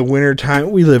in the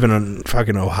wintertime, we live in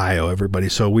fucking Ohio, everybody,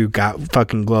 so we've got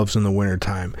fucking gloves in the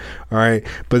wintertime. All right?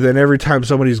 But then every time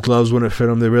somebody's gloves wouldn't fit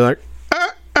them, they'd be like,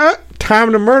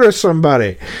 time to murder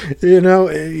somebody. You know,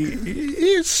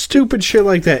 it's stupid shit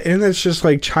like that. And that's just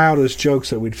like childish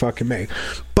jokes that we'd fucking make.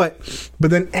 But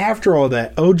then after all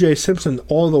that, O.J. Simpson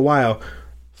all the while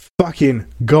fucking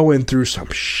going through some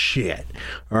shit.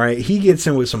 All right, he gets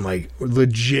in with some like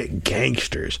legit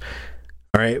gangsters.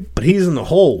 All right, but he's in the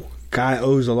hole. Guy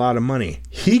owes a lot of money.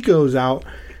 He goes out,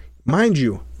 mind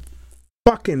you,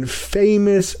 fucking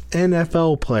famous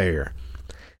NFL player.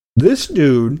 This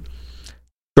dude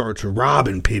starts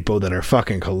robbing people that are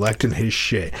fucking collecting his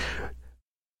shit.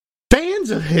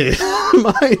 Fans of his,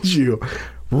 mind you,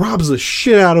 robs the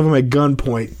shit out of him at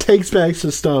gunpoint, takes back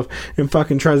his stuff, and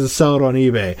fucking tries to sell it on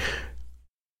eBay.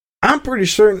 I'm pretty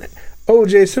certain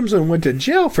O.J. Simpson went to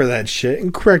jail for that shit,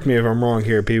 and correct me if I'm wrong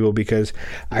here, people, because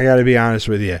I gotta be honest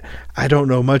with you. I don't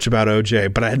know much about O.J.,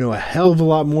 but I know a hell of a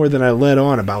lot more than I let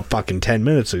on about fucking 10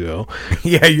 minutes ago.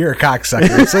 Yeah, you're a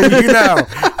cocksucker, so you know.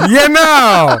 You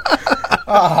know!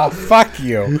 Oh, fuck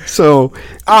you. So,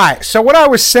 alright, so what I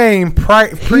was saying...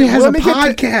 he has a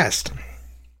podcast.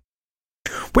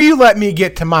 Will you let me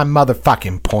get to my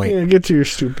motherfucking point? Yeah, get to your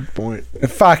stupid point.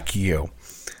 Fuck you.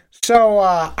 So,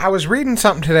 I was reading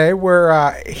something today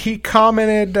where he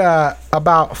commented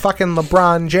about fucking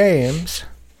LeBron James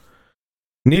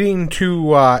needing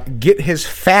to get his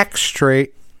facts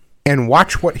straight and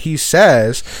watch what he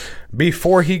says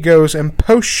before he goes and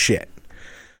posts shit.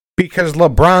 Because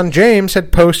LeBron James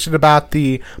had posted about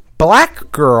the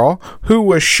black girl who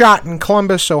was shot in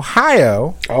Columbus,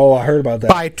 Ohio. Oh, I heard about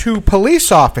that. By 2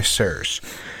 police officers.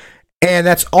 And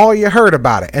that's all you heard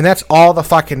about it. And that's all the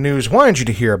fucking news wanted you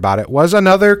to hear about it, was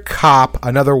another cop,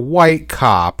 another white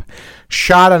cop,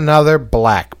 shot another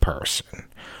black person.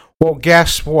 Well,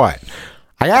 guess what?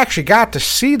 I actually got to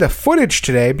see the footage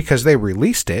today because they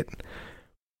released it.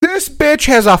 This bitch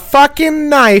has a fucking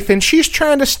knife and she's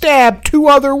trying to stab 2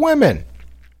 other women.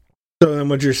 So then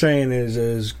what you're saying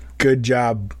is good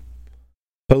job,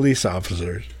 police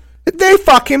officers. They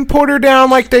fucking put her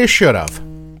down like they should have.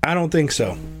 I don't think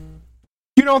so.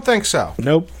 You don't think so?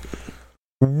 Nope.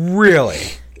 Really?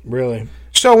 Really.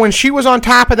 So when she was on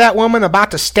top of that woman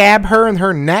about to stab her in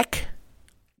her neck?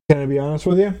 Can I be honest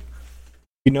with you?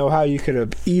 You know how you could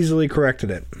have easily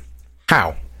corrected it?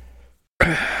 How?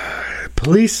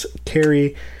 Police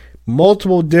carry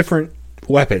multiple different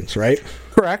weapons, right?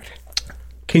 Correct.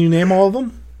 Can you name all of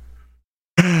them?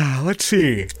 Let's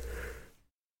see.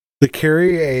 They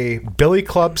carry a billy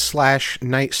club /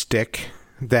 nightstick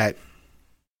that...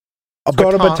 It's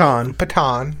called a baton.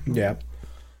 Baton. Yeah.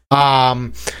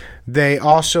 They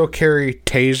also carry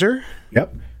taser.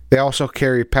 Yep. They also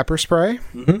carry pepper spray.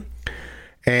 Mm-hmm.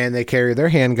 And they carry their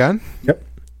handgun. Yep.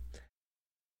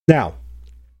 Now,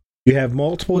 you have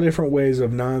multiple different ways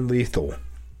of non-lethal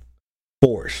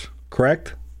force,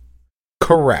 correct?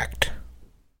 Correct.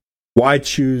 Why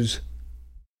choose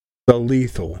the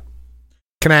lethal?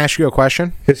 Can I ask you a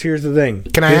question? Because here's the thing.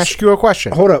 Can I ask you a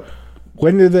question? Hold up.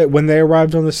 When they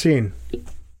arrived on the scene,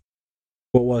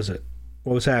 what was it?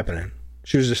 What was happening?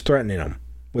 She was just threatening him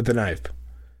with the knife,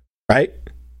 right?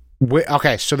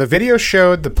 Okay, so the video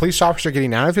showed the police officer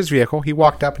getting out of his vehicle. He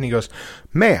walked up and he goes,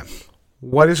 "Ma'am,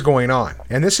 what is going on?"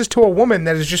 And this is to a woman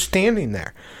that is just standing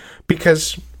there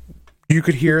because you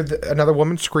could hear another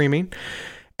woman screaming.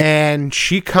 And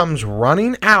she comes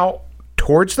running out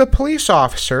towards the police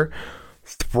officer,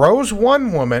 throws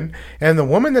one woman, and the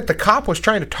woman that the cop was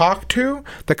trying to talk to,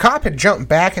 the cop had jumped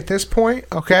back at this point,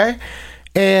 okay?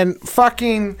 And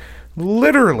fucking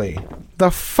literally,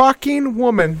 the fucking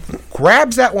woman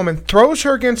grabs that woman, throws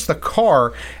her against the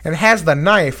car, and has the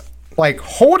knife, like,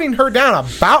 holding her down,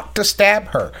 about to stab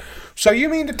her. So you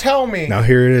mean to tell me... Now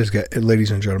here it is, ladies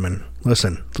and gentlemen.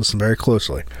 Listen very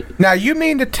closely. Now you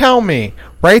mean to tell me,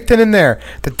 right then and there,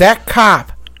 that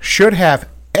cop should have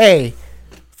A,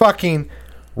 fucking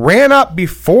ran up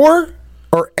before,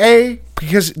 or A,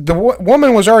 because the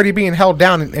woman was already being held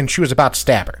down and she was about to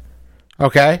stab her.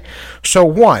 Okay? So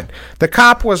one, the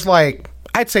cop was like,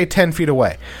 I'd say 10 feet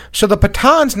away. So the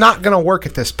baton's not going to work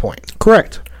at this point.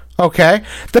 Correct. Okay?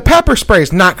 The pepper spray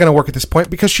is not going to work at this point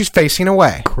because she's facing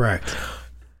away. Correct.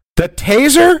 The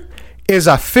taser is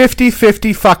a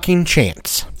 50-50 fucking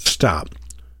chance. Stop.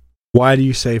 Why do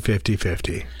you say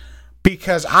 50-50?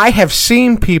 Because I have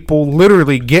seen people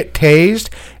literally get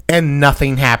tased and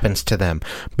nothing happens to them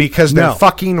because they're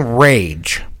fucking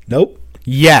rage. Nope.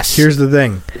 Yes. Here's the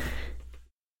thing.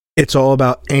 It's all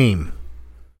about aim.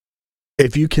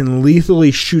 If you can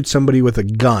lethally shoot somebody with a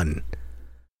gun,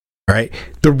 right?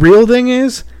 The real thing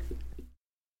is,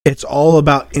 it's all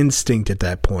about instinct at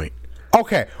that point.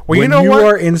 Okay. Well, when you know what?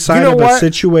 Are inside of a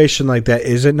situation like that,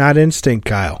 is it not instinct,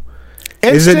 Kyle?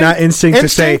 Is it not instinct to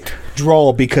say,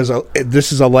 draw, because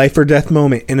this is a life or death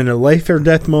moment? And in a life or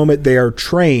death moment, they are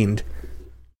trained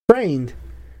to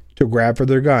grab for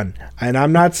their gun. And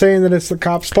I'm not saying that it's the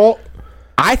cop's fault.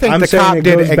 I think the cop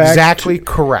did exactly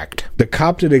correct. The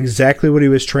cop did exactly what he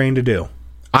was trained to do.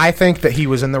 I think that he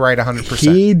was in the right 100%.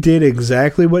 He did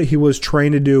exactly what he was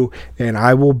trained to do, and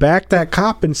I will back that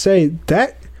cop and say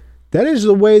that is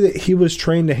the way that he was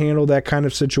trained to handle that kind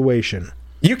of situation.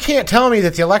 You can't tell me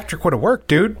that the electric would have worked,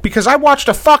 dude, because I watched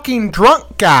a fucking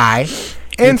drunk guy in front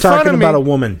of me. You're talking about a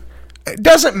woman. It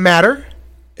doesn't matter.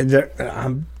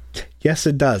 Yes,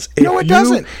 it does. No, it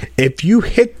doesn't. If you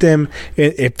hit them,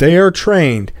 if they are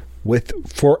trained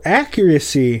for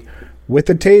accuracy with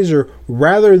a taser,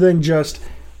 rather than just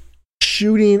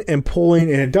shooting and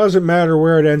pulling, and it doesn't matter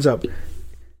where it ends up.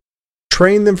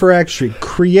 Train them for accuracy.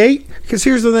 Because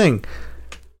here's the thing.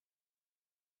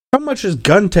 How much has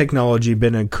gun technology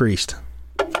been increased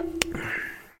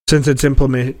since its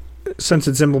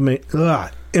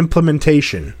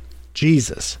implementation?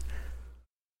 Jesus.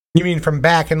 You mean from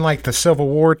back in like the Civil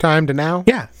War time to now?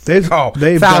 Yeah, they've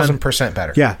 1,000%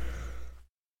 better. Yeah,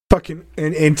 fucking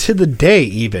and to the day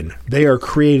even they are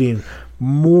creating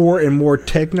more and more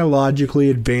technologically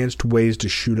advanced ways to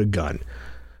shoot a gun.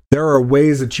 There are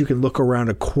ways that you can look around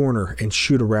a corner and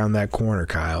shoot around that corner,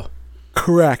 Kyle.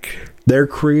 Correct. They're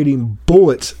creating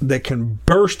bullets that can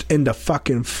burst into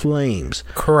fucking flames.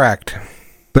 Correct.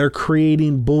 They're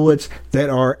creating bullets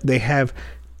they have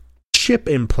chip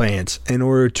implants in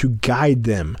order to guide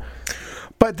them.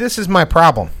 But this is my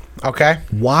problem, okay?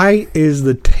 Why is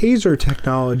the taser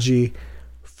technology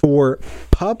for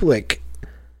public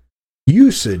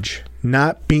usage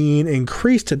not being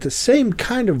increased at the same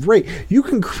kind of rate. You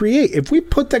can create, if we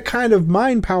put that kind of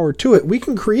mind power to it, we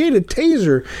can create a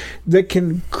taser that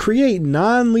can create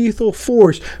non-lethal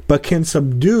force but can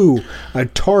subdue a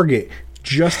target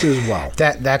just as well.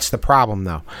 That's the problem,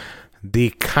 though.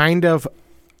 The kind of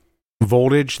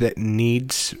voltage that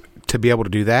needs to be able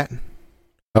to do that,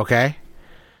 okay?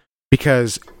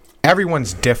 Because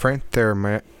everyone's different. Their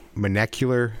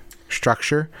molecular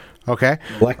structure, okay?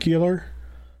 Molecular?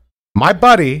 My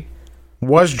buddy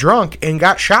was drunk and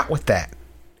got shot with that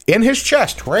in his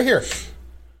chest, right here,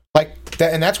 like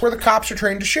that, and that's where the cops are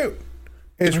trained to shoot.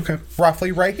 Is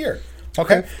roughly right here.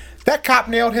 Okay, that cop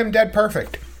nailed him dead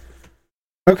perfect.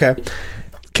 Okay,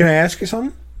 can I ask you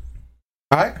something?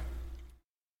 All right.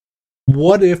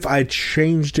 What if I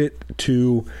changed it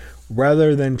to,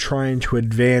 rather than trying to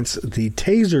advance the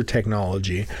taser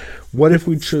technology, what if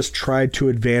we just tried to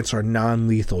advance our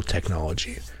non-lethal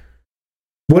technology?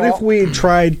 What if we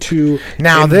tried to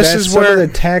now invest this is some where of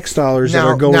the tax dollars that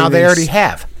are going? Now they already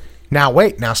have. Now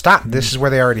wait. Now stop. This is where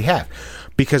they already have,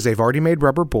 because they've already made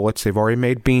rubber bullets. They've already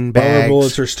made bean bags. Rubber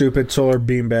bullets are stupid. Solar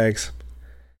bean bags.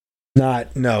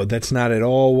 No, that's not at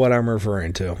all what I'm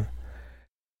referring to.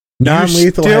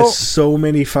 Non-lethal has so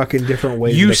many fucking different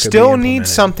ways. You still need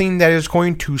something that is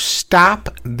going to stop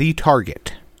the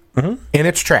target in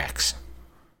its tracks.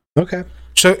 Okay.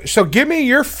 So give me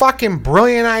your fucking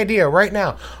brilliant idea right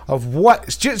now of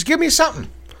what. Just give me something.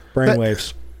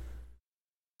 Brainwaves.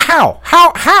 How?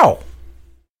 How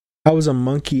is a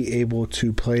monkey able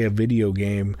to play a video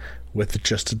game with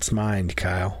just its mind,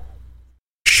 Kyle?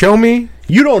 Show me.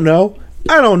 You don't know.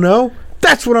 I don't know.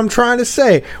 That's what I'm trying to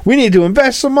say. We need to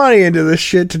invest some money into this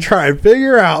shit to try and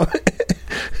figure out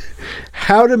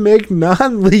how to make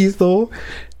non-lethal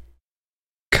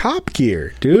cop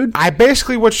gear, dude. I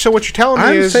basically what you're telling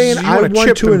me is saying I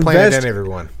want to invest in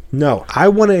everyone. No, I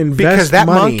want to invest because that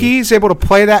money monkey's able to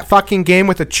play that fucking game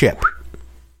with a chip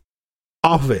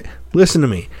off of it. Listen to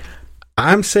me.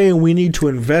 I'm saying we need to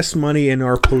invest money in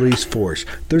our police force.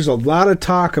 There's a lot of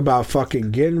talk about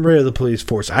fucking getting rid of the police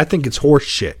force. I think it's horse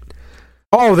shit.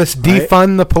 Oh, this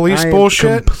defund the police bullshit?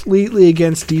 I am completely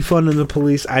against defunding the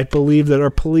police. I believe that our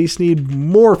police need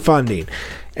more funding,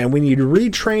 and we need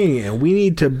retraining, and we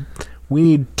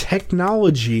need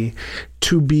technology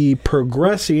to be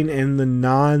progressing in the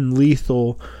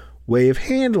non-lethal way of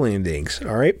handling things.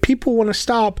 All right, people want to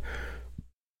stop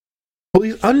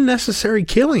police unnecessary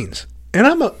killings, and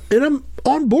I'm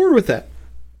on board with that.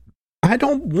 I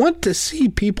don't want to see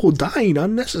people dying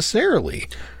unnecessarily.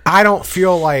 I don't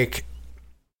feel like.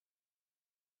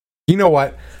 You know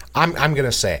what? I'm going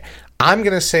to say. I'm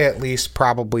going to say at least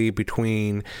probably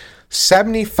between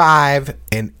 75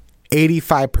 and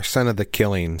 85% of the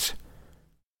killings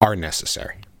are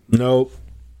necessary. Nope.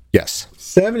 Yes.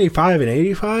 75 and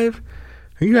 85?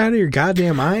 Are you out of your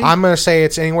goddamn mind? I'm going to say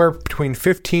it's anywhere between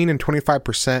 15 and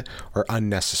 25% are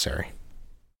unnecessary.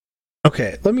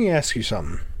 Okay, let me ask you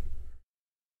something.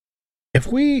 If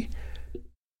we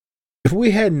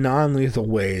had non-lethal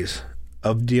ways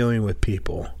of dealing with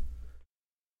people,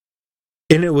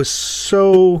 and it was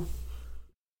so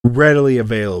readily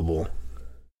available,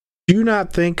 do you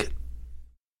not think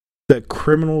that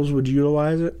criminals would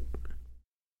utilize it?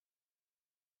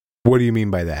 What do you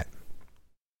mean by that?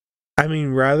 I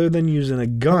mean, rather than using a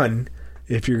gun,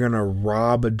 if you're going to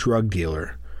rob a drug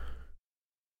dealer,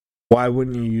 why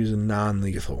wouldn't you use a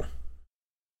non-lethal?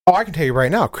 Oh, I can tell you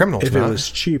right now, criminals if not. It was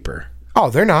cheaper. Oh,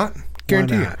 they're not.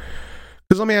 Guarantee you.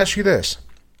 Because let me ask you this.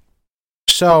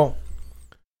 So,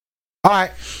 all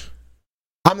right,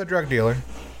 I'm the drug dealer.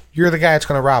 You're the guy that's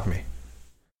going to rob me.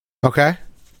 Okay?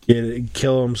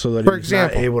 Kill him so that he's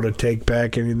not able to take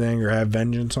back anything or have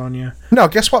vengeance on you? No,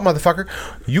 guess what, motherfucker?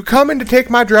 You come in to take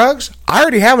my drugs, I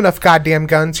already have enough goddamn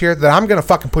guns here that I'm going to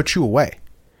fucking put you away.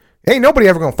 Ain't nobody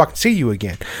ever going to fucking see you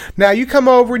again. Now, you come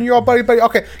over and you're all buddy.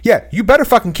 Okay, yeah, you better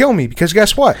fucking kill me because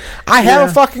guess what? I have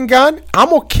a fucking gun.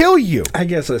 I'm going to kill you. I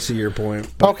guess I see your point.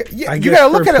 Okay, yeah, you got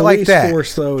to look at it like that.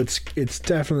 Force, though, it's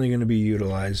definitely going to be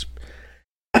utilized.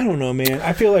 I don't know, man.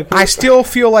 I feel like I still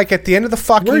feel like at the end of the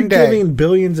fucking day, we're giving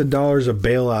billions of dollars of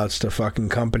bailouts to fucking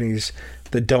companies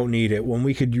that don't need it when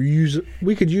we could use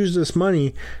this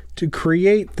money to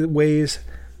create the ways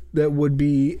that would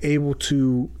be able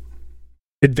to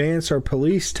advance our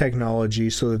police technology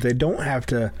so that they don't have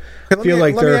to feel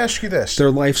like their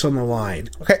life's on the line.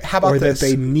 Okay, how about this? Or that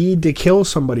they need to kill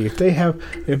somebody. If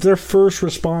their first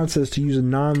response is to use a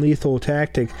non-lethal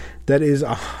tactic that is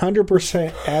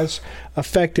 100% as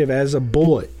effective as a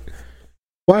bullet,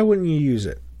 why wouldn't you use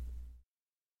it?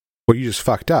 Well, you just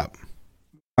fucked up.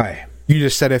 Why? You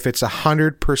just said if it's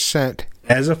 100%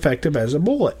 as effective as a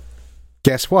bullet.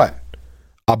 Guess what?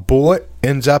 A bullet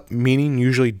ends up meaning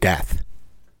usually death.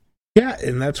 Yeah,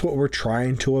 and that's what we're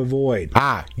trying to avoid.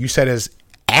 You said as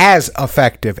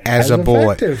effective as a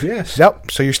bullet. Effective, yes.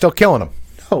 Yep, so you're still killing them.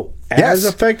 No, as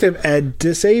effective at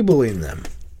disabling them.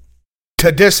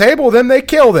 To disable them, they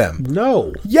kill them.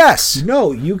 No. Yes.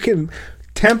 No, you can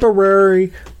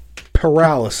temporary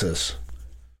paralysis.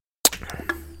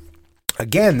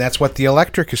 Again, that's what the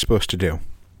electric is supposed to do.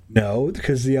 No,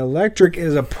 because the electric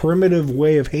is a primitive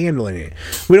way of handling it.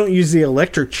 We don't use the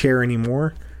electric chair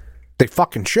anymore. They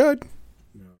fucking should.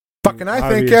 I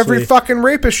think every fucking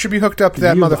rapist should be hooked up to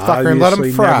that motherfucker and let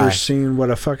him fry. I've never seen what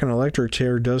a fucking electric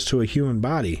chair does to a human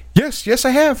body. Yes,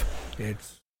 I have.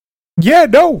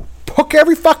 Hook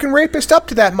every fucking rapist up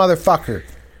to that motherfucker.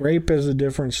 Rape is a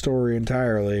different story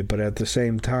entirely, but at the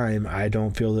same time, I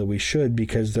don't feel that we should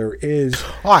because there is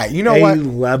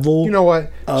level. You know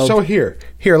what? So here,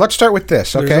 let's start with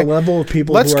this. Okay, there's a level of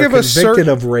people who are convicted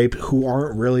of rape who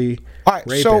aren't really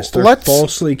rapists. They're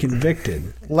falsely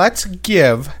convicted.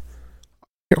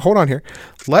 Hold on here.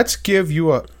 Let's give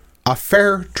you a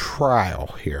fair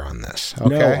trial here on this.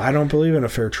 Okay? No, I don't believe in a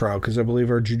fair trial because I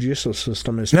believe our judicial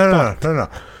system is No.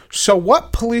 So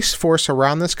what police force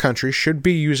around this country should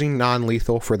be using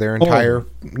non-lethal for their entire...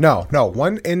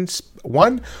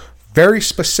 One very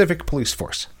specific police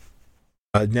force.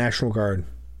 National Guard.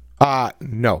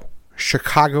 No.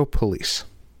 Chicago Police.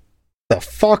 The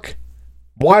fuck?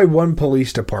 Why one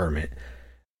police department?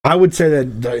 I would say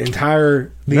that the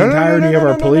entirety of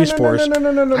our police force.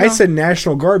 I said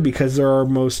National Guard because they're our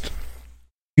most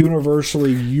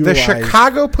universally utilized. The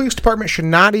Chicago Police Department should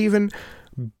not even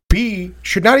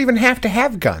have to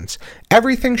have guns.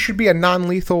 Everything should be a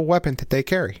non-lethal weapon that they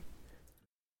carry.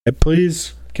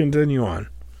 Please continue on.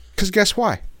 Because guess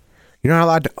why? You're not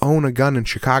allowed to own a gun in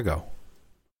Chicago.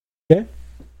 Okay.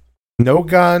 No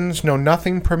guns, no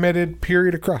nothing permitted,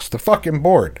 period, across the fucking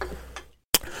board.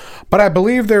 But I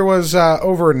believe there was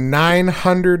over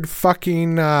 900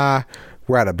 fucking... we're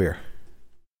out of beer.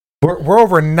 We're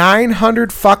over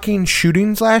 900 fucking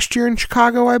shootings last year in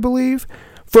Chicago, I believe,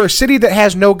 for a city that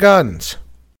has no guns.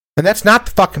 And that's not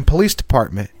the fucking police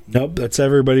department. Nope, that's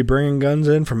everybody bringing guns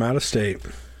in from out of state.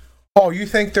 Oh, you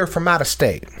think they're from out of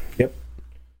state? Yep.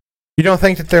 You don't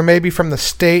think that they're maybe from the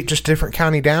state, just different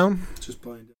county down? Just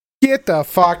blind. Get the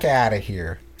fuck out of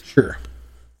here. Sure.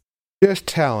 Just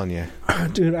telling you.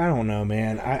 Dude, I don't know,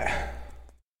 man.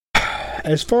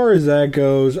 As far as that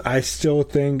goes, I still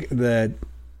think that,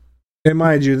 and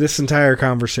mind you, this entire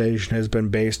conversation has been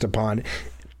based upon,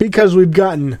 because we've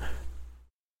gotten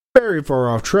very far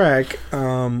off track.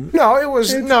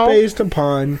 It's based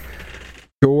upon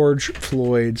George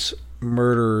Floyd's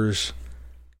murderer's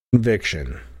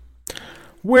conviction.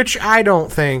 Which I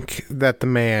don't think that the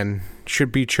man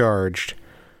should be charged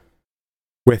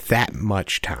with that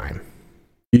much time.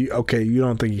 You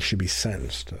don't think he should be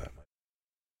sentenced to that?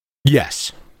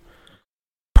 Yes.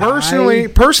 Personally,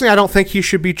 I don't think he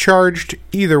should be charged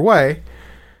either way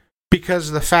because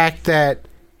of the fact that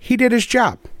he did his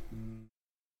job.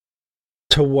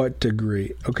 To what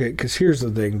degree? Okay, because here's the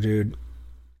thing, dude.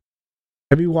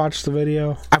 Have you watched the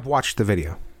video? I've watched the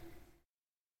video.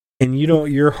 And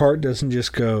your heart doesn't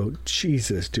just go,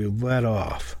 Jesus, dude, let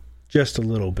off. Just a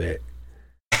little bit.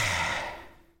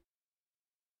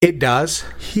 It does.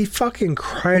 He fucking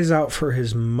cries out for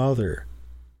his mother.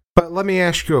 But let me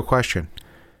ask you a question.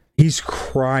 He's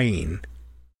crying.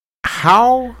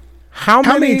 How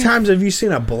many times have you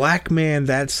seen a black man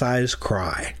that size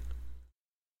cry?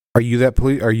 Are you that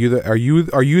police? Are you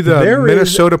the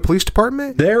Minnesota Police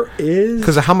Department? There is,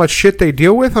 because of how much shit they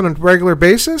deal with on a regular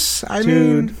basis. I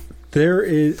mean, there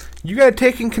is. You got to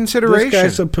take in consideration. This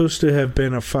guy's supposed to have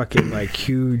been a fucking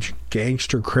huge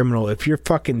gangster criminal. If you're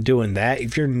fucking doing that,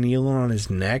 if you're kneeling on his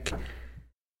neck,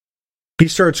 he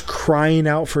starts crying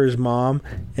out for his mom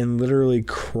and literally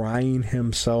crying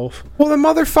himself. Well, the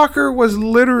motherfucker was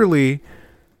literally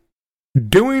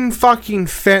doing fucking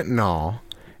fentanyl,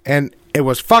 and it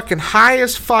was fucking high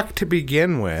as fuck to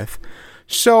begin with.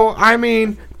 So, I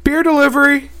mean, beer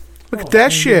delivery. Look at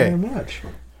that shit. Thank you very much.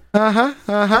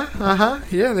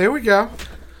 Yeah, there we go.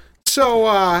 So,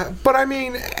 but I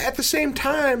mean, at the same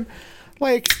time,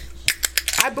 I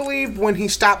believe when he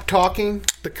stopped talking,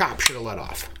 the cop should have let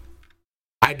off.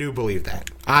 I do believe that.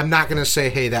 I'm not going to say,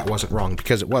 hey, that wasn't wrong,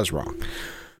 because it was wrong.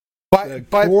 But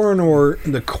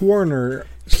the coroner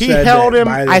he held him,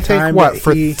 I think,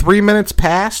 for 3 minutes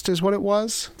past is what it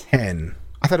was? 10.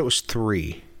 I thought it was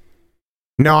 3.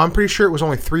 No, I'm pretty sure it was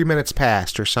only 3 minutes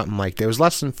past or something like that. It was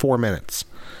less than 4 minutes.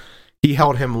 He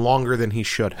held him longer than he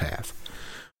should have.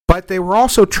 But they were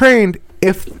also trained,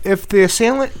 if the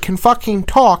assailant can fucking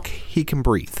talk, he can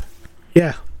breathe.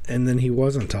 Yeah, and then he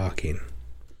wasn't talking.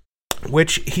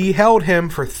 Which he held him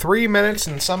for 3 minutes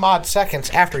and some odd seconds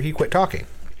after he quit talking.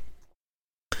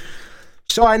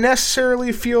 So I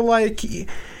necessarily feel like...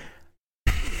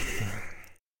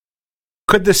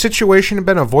 Could the situation have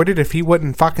been avoided if he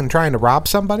wasn't fucking trying to rob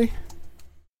somebody?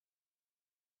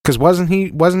 Because wasn't he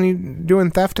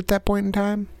doing theft at that point in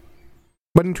time?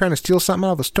 Wasn't he trying to steal something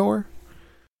out of the store?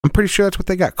 I'm pretty sure that's what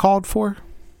they got called for.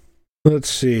 Let's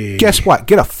see. Guess what?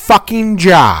 Get a fucking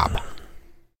job.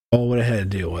 Oh, what I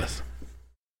had to deal with.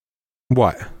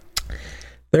 What?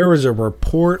 There was a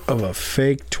report of a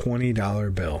fake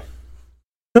 $20 bill.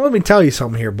 Now let me tell you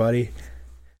something here, buddy.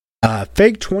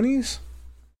 Fake 20s?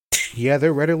 Yeah,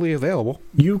 they're readily available.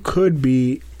 You could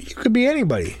be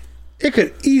anybody. You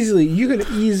could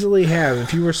easily have,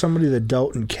 if you were somebody that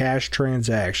dealt in cash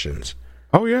transactions.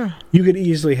 Oh, yeah. You could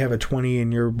easily have a 20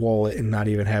 in your wallet and not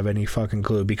even have any fucking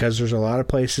clue, because there's a lot of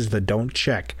places that don't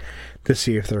check to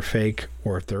see if they're fake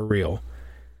or if they're real.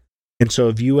 And so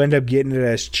if you end up getting it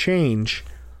as change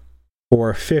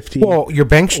for 50, well, your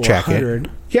banks check it.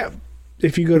 Yeah,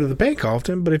 if you go to the bank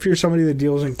often, but if you're somebody that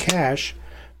deals in cash,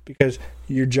 because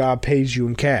your job pays you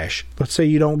in cash. Let's say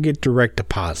you don't get direct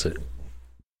deposit.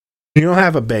 You don't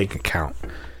have a bank account.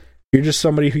 You're just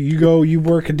somebody who you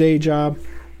work a day job.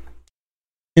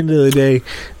 End of the day,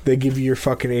 they give you your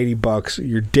fucking $80,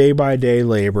 your day by day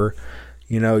labor.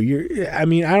 I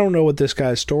don't know what this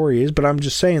guy's story is, but I'm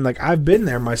just saying, like, I've been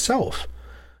there myself.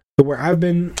 Where I've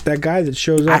been that guy that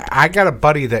shows up. I got a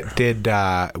buddy that did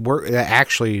work that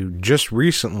actually just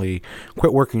recently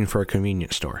quit working for a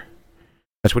convenience store.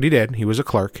 That's what he did. He was a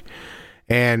clerk.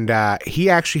 And he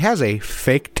actually has a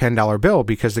fake $10 bill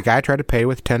because the guy tried to pay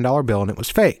with a $10 bill and it was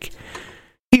fake.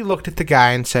 He looked at the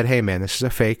guy and said, "Hey, man, this is a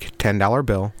fake $10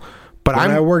 bill." But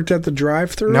I worked at the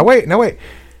drive-thru. Now wait.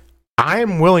 I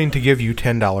am willing to give you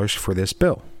 $10 for this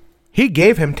bill. He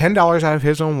gave him $10 out of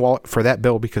his own wallet for that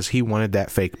bill because he wanted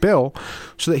that fake bill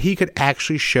so that he could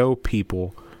actually show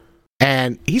people.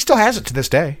 And he still has it to this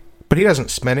day, but he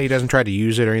doesn't spend it. He doesn't try to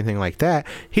use it or anything like that.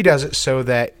 He does it so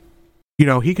that,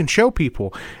 he can show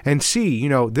people and see,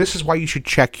 this is why you should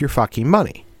check your fucking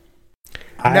money.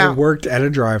 I worked at a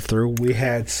drive-thru. We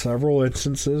had several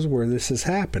instances where this has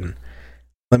happened.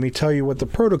 Let me tell you what the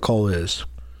protocol is,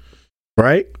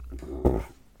 right?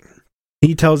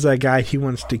 He tells that guy he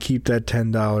wants to keep that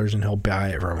 $10 and he'll buy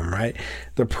it from him, right?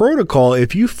 The protocol,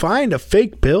 if you find a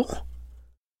fake bill,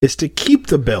 is to keep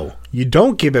the bill. You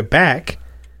don't give it back,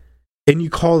 and you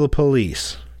call the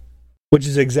police, which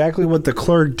is exactly what the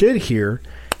clerk did here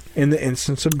in the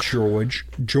instance of George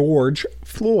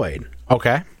Floyd.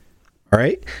 Okay. All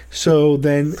right. So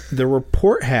then the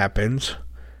report happens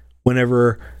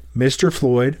whenever Mr.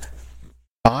 Floyd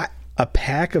bought a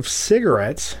pack of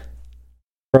cigarettes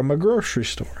from a grocery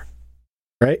store.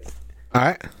 Right? All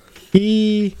right.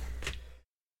 He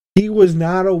was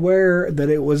not aware that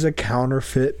it was a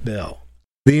counterfeit bill.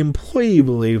 The employee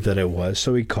believed that it was,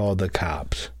 so he called the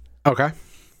cops. Okay.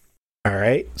 All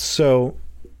right. So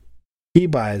he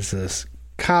buys this.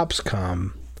 Cops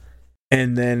come.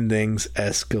 And then things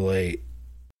escalate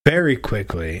very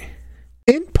quickly.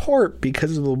 In part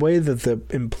because of the way that the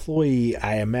employee,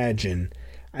 I imagine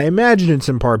it's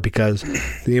in part because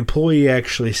the employee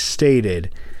actually stated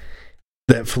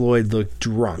that Floyd looked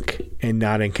drunk and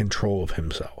not in control of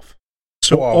himself.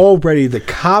 So already the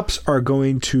cops are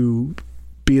going to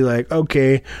be like,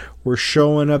 okay, we're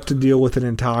showing up to deal with an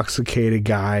intoxicated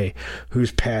guy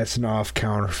who's passing off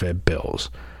counterfeit bills.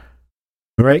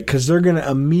 Right? Because they're going to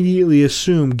immediately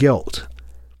assume guilt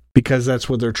because that's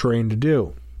what they're trained to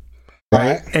do.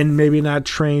 Right? And maybe not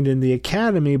trained in the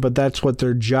academy, but that's what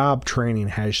their job training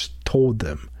has told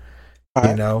them.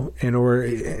 And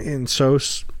so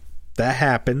that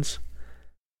happens.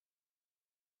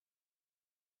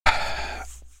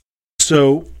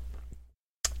 So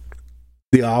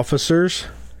the officers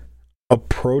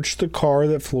approach the car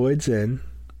that Floyd's in,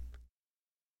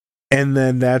 and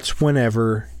then that's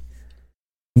whenever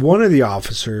one of the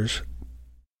officers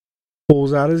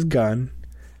pulls out his gun,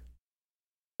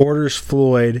 orders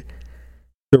Floyd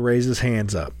to raise his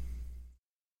hands up.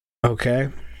 Okay?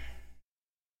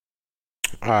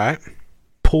 All right.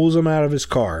 Pulls him out of his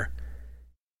car.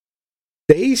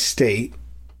 They state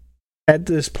at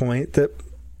this point that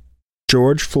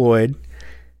George Floyd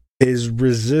is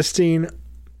resisting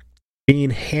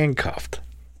being handcuffed.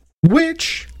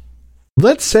 Which,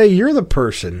 let's say you're the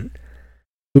person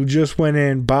who just went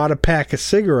in, bought a pack of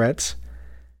cigarettes,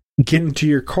 get into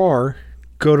your car,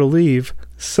 go to leave,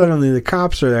 suddenly the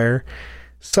cops are there,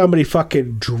 somebody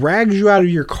fucking drags you out of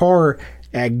your car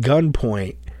at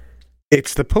gunpoint.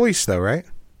 It's the police though, right?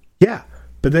 Yeah,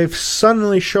 but they've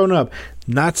suddenly shown up,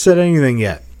 not said anything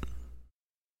yet.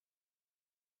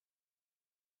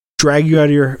 Drag you out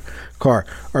of your car.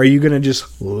 Are you gonna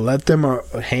just let them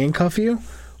handcuff you,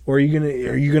 or are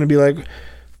you gonna be like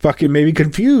fucking maybe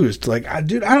confused? Like,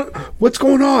 dude, I don't. What's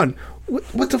going on?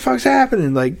 What the fuck's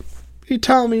happening? Like, you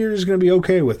telling me you're just gonna be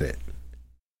okay with it?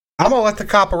 I'm gonna let the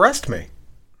cop arrest me.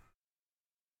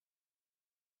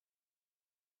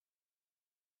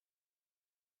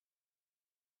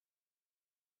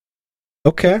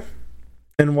 Okay,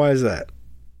 and why is that?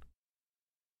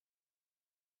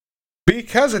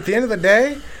 Because at the end of the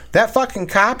day, that fucking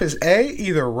cop is A,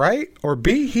 either right, or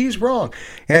B, he's wrong.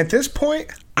 And at this point,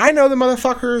 I know the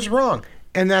motherfucker is wrong.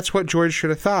 And that's what George should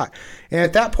have thought. And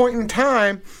at that point in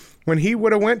time, when he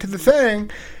would have went to the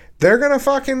thing, you're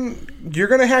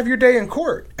going to have your day in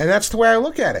court. And that's the way I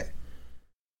look at it.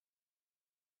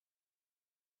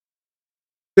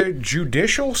 The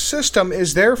judicial system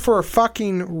is there for a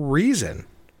fucking reason.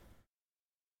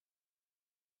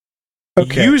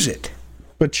 Okay. Use it.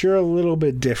 But you're a little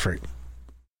bit different,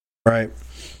 right?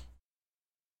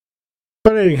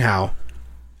 But anyhow,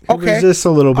 okay, resist a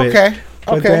little bit. Okay,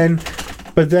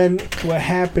 but then what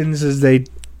happens is they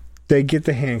get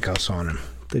the handcuffs on him.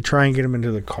 They try and get him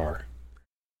into the car,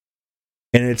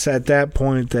 and it's at that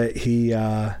point that he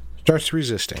starts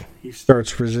resisting.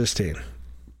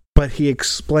 But he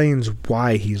explains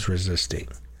why he's resisting.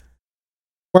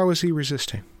 Why was he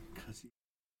resisting?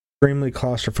 Extremely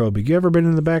claustrophobic. You ever been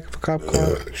in the back of a cop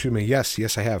car? Excuse me. Yes,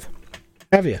 I have.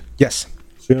 Have you? Yes.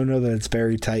 So you don't know that it's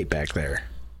very tight back there.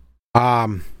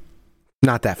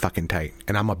 Not that fucking tight,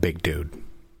 and I'm a big dude.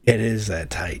 It is that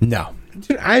tight. No,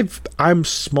 dude, I'm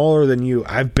smaller than you.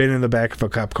 I've been in the back of a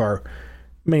cop car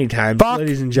many times,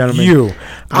 ladies and gentlemen.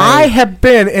 I have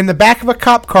been in the back of a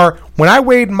cop car when I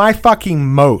weighed my fucking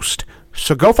most.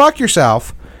 So go fuck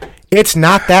yourself. It's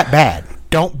not that bad.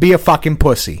 Don't be a fucking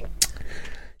pussy.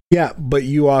 Yeah, but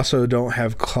you also don't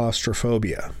have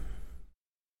claustrophobia.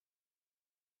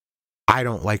 I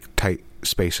don't like tight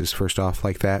spaces, first off,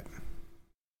 like that.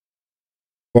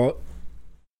 Well,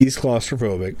 he's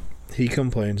claustrophobic. He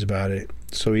complains about it.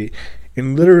 So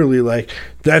and literally, like,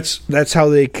 that's how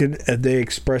they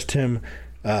expressed him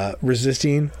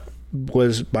resisting,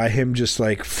 was by him just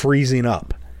like freezing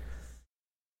up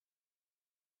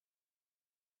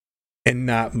and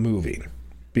not moving.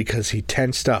 Because he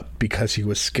tensed up because he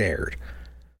was scared.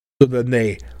 So then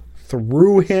they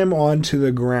threw him onto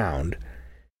the ground.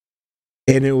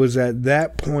 And it was at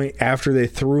that point, after they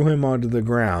threw him onto the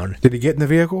ground. Did he get in the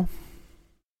vehicle?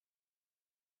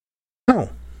 No.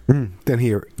 Then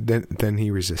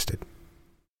he resisted.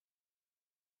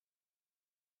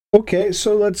 Okay,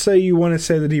 so let's say you want to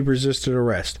say that he resisted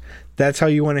arrest. That's how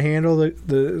you want to handle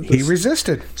the He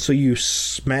resisted. So you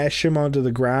smash him onto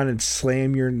the ground and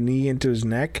slam your knee into his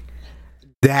neck?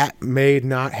 That may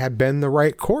not have been the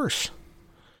right course.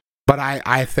 But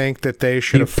I think that they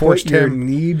should have forced your him...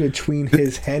 knee between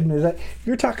his head and his eye.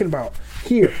 You're talking about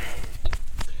here.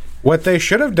 What they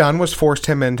should have done was forced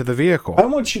him into the vehicle. I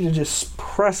want you to just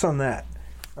press on that.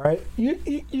 All right? You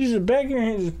just back your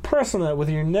hand, just press on that with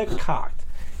your neck cocked.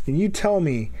 And you tell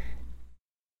me,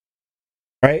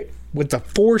 right, with the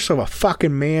force of a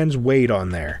fucking man's weight on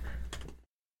there,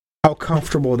 how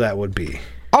comfortable that would be.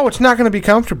 Oh, it's not going to be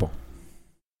comfortable.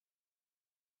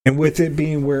 And with it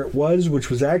being where it was, which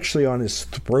was actually on his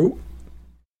throat,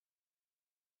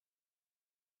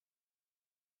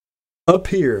 up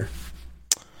here.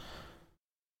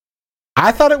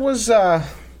 I thought it was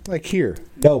like here.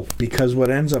 No, because what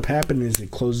ends up happening is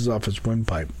it closes off his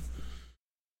windpipe.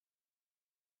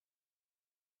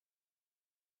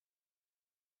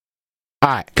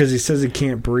 Because he says he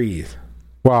can't breathe.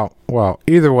 Well,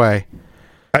 either way.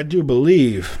 I do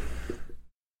believe.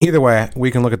 Either way,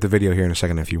 we can look at the video here in a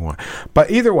second if you want.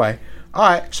 But either way, all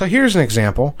right, so here's an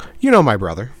example. You know my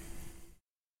brother.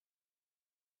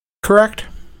 Correct?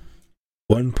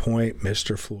 One point,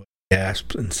 Mr. Floyd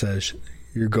gasps and says,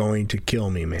 "You're going to kill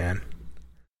me, man."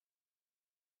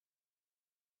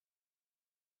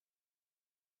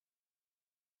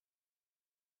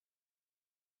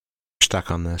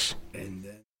 Stuck on this. And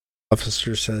then the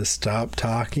officer says, "Stop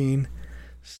talking,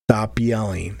 stop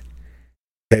yelling.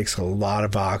 It takes a lot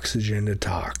of oxygen to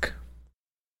talk."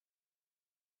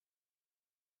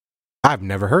 I've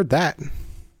never heard that.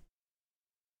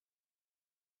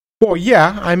 Well,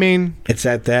 yeah, I mean... It's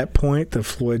at that point that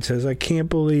Floyd says, "I can't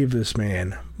believe this,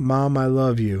 man. Mom, I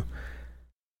love you.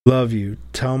 Love you.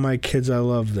 Tell my kids I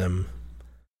love them.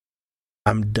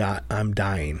 I'm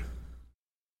dying."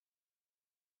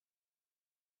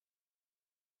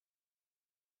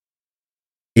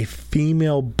 A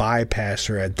female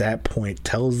bypasser at that point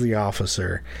tells the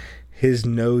officer his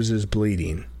nose is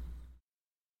bleeding.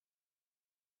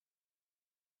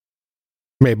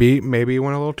 Maybe he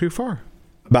went a little too far.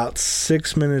 About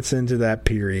 6 minutes into that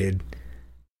period,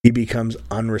 he becomes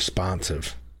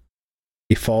unresponsive.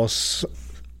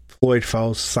 Floyd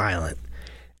falls silent,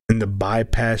 and the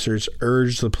bypassers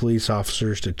urge the police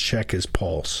officers to check his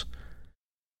pulse.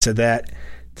 To that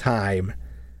time,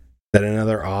 that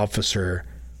another officer,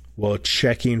 while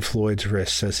checking Floyd's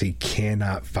wrist, says he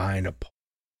cannot find a pulse.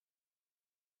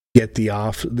 Yet the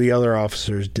other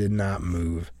officers did not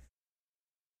move.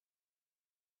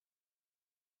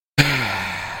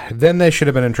 Then they should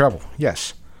have been in trouble.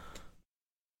 Yes.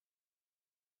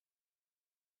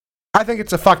 I think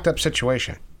it's a fucked up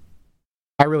situation.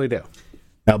 I really do.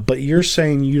 Now, but you're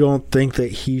saying you don't think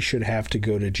that he should have to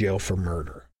go to jail for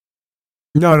murder.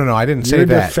 No. I didn't say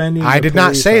that. I did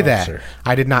not say that.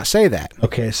 I did not say that.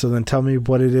 Okay, so then tell me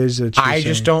what it is that you're saying. I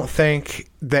just don't think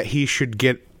that he should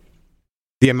get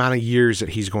the amount of years that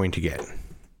he's going to get.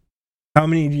 How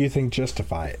many do you think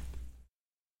justify it?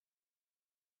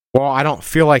 Well, I don't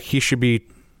feel like he should be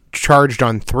charged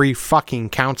on 3 fucking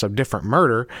counts of different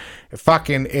murder.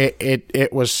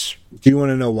 It was. Do you want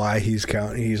to know why he's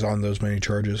on those many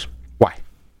charges? Why?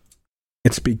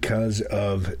 It's because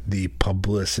of the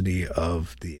publicity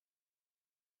of the.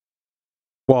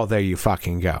 Well, there you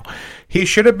fucking go. He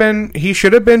should have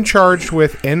been charged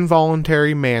with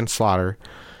involuntary manslaughter.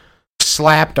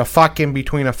 Slapped a fucking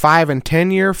between a 5 and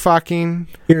 10 year fucking.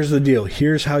 Here's the deal.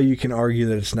 Here's how you can argue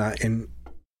that it's not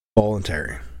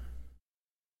involuntary.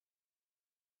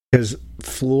 Because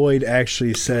Floyd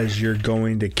actually says, "You're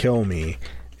going to kill me,"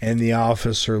 and the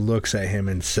officer looks at him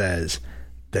and says,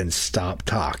 "Then stop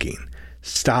talking,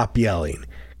 stop yelling,"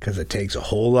 because it takes a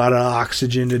whole lot of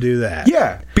oxygen to do that.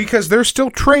 Yeah, because they're still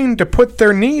trained to put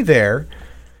their knee there.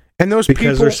 And those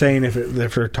because people, they're saying if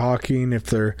they're talking, if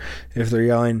they're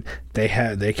yelling,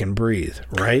 they can breathe,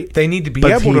 right? They need to be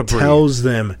able to breathe. But he tells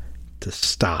them to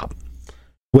stop,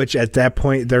 which at that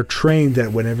point they're trained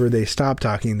that whenever they stop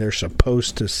talking, they're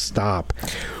supposed to stop.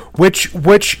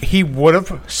 Which he would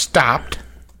have stopped,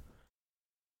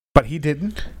 but he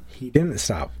didn't. He didn't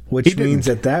stop, which means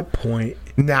at that point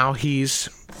now he's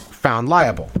found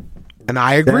liable. And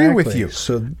I agree with you.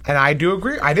 And I do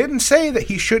agree. I didn't say that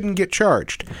he shouldn't get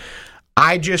charged.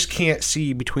 I just can't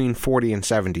see between 40 and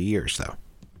 70 years, though.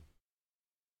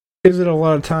 Is it a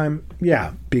lot of time?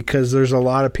 Yeah, because there's a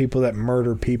lot of people that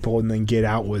murder people and then get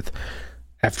out with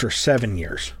after 7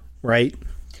 years, right?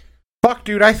 Fuck,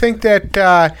 dude, I think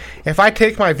that if I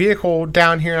take my vehicle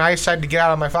down here and I decide to get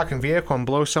out of my fucking vehicle and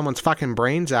blow someone's fucking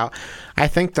brains out, I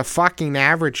think the fucking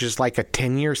average is like a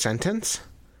 10-year sentence.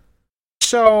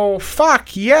 So,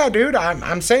 fuck, yeah, dude,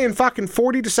 I'm saying fucking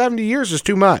 40 to 70 years is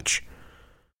too much.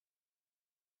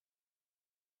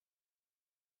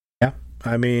 Yeah,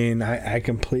 I mean, I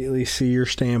completely see your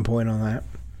standpoint on that.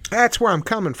 That's where I'm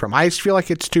coming from. I just feel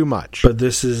like it's too much. But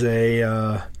this is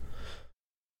And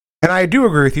I do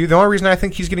agree with you. The only reason I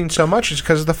think he's getting so much is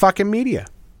because of the fucking media.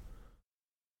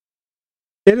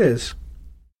 It is.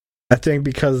 I think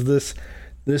because this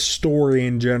story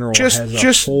in general has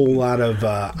a whole lot of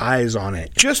eyes on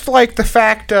it. Just like the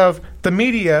fact of the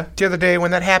media the other day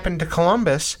when that happened to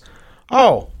Columbus.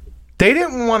 Oh, they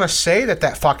didn't want to say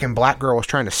that fucking black girl was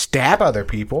trying to stab other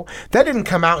people. That didn't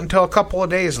come out until a couple of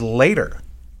days later.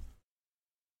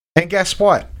 And guess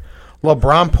what?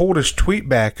 LeBron pulled his tweet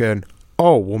back and,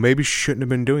 oh, well, maybe she shouldn't have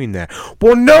been doing that.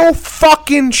 Well, no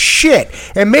fucking shit.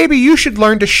 And maybe you should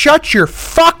learn to shut your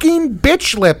fucking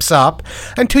bitch lips up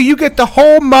until you get the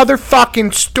whole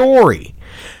motherfucking story.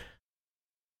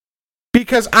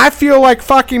 Because I feel like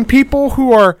fucking people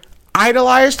who are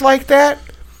idolized like that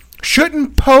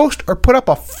shouldn't post or put up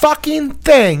a fucking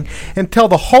thing until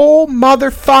the whole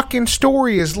motherfucking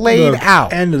story is laid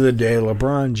out. End of the day,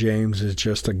 LeBron James is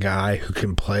just a guy who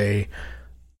can play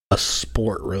a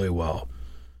sport really well.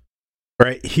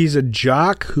 Right? He's a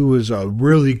jock who is a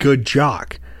really good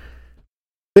jock.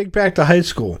 Think back to high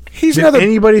school.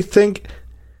 Anybody think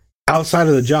outside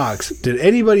of the jocks, did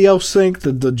anybody else think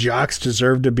that the jocks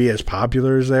deserve to be as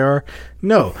popular as they are?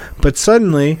 No. But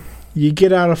suddenly you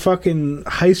get out of fucking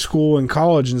high school and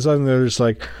college and suddenly they're just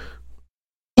like,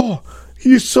 oh,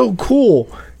 he's so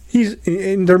cool.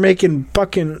 And they're making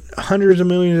fucking hundreds of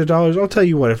millions of dollars. I'll tell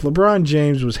you what, if LeBron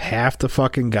James was half the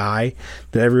fucking guy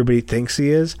that everybody thinks he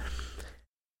is,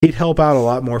 he'd help out a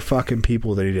lot more fucking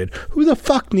people than he did. Who the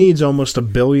fuck needs almost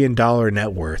 $1 billion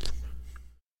net worth?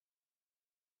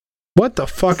 What the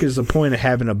fuck is the point of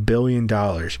having $1 billion?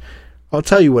 I'll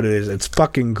tell you what it is. It's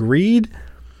fucking greed,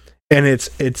 And it's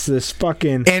this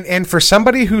fucking... And for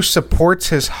somebody who supports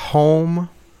his home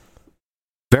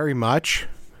very much,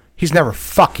 he's never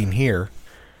fucking here.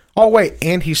 Oh, wait,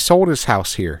 and he sold his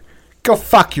house here. Go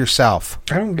fuck yourself.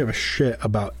 I don't give a shit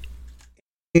about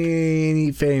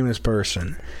any famous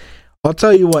person. I'll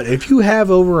tell you what, if you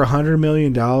have over $100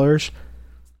 million,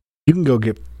 you can go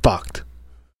get fucked.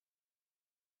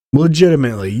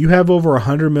 Legitimately, you have over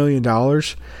 $100 million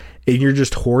and you're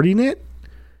just hoarding it?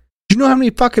 Do you know how many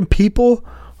fucking people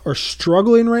are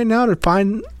struggling right now to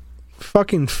find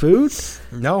fucking food?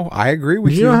 No, I agree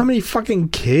with you. Do you know how many fucking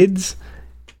kids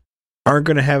aren't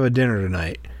going to have a dinner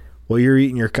tonight while you're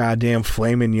eating your goddamn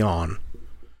filet mignon?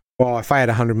 Well, if I had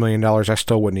 $100 million, I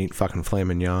still wouldn't eat fucking filet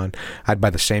mignon. I'd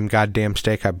buy the same goddamn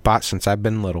steak I bought since I've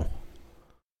been little.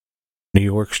 New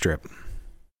York strip.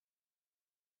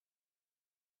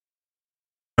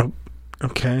 Oh,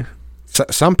 okay. So,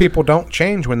 some people don't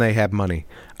change when they have money.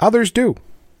 Others do.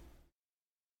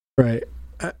 Right.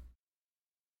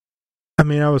 I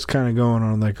mean, I was kind of going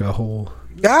on like a whole...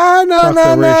 No.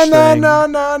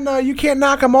 You can't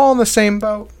knock them all in the same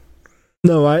boat.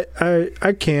 No, I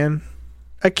can.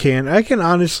 I can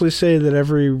honestly say that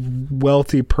every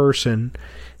wealthy person,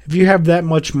 if you have that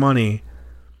much money,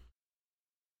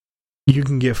 you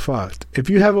can get fucked. If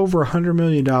you have over $100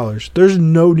 million, there's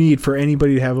no need for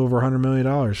anybody to have over $100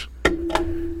 million.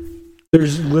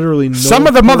 There's literally no... Some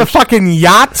of the motherfucking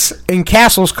yachts and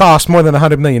castles cost more than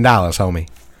 $100 million, homie.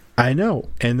 I know,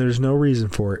 and there's no reason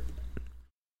for it.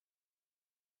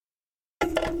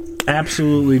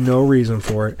 Absolutely no reason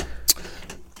for it.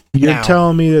 You're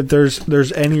telling me that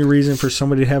there's any reason for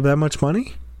somebody to have that much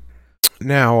money?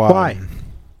 Now,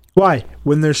 Why?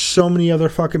 When there's so many other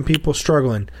fucking people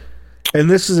struggling. And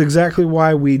this is exactly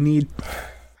why we need...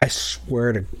 I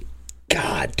swear to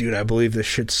God, dude, I believe this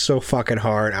shit's so fucking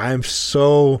hard. I'm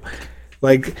so...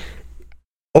 Like,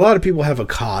 a lot of people have a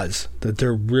cause that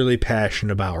they're really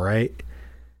passionate about, right?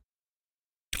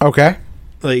 Okay.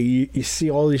 Like, you see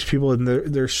all these people and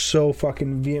they're so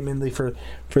fucking vehemently for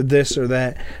this or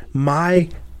that. My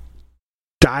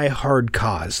diehard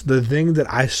cause, the thing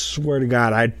that I swear to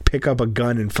God I'd pick up a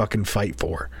gun and fucking fight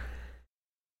for,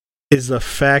 is the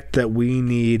fact that we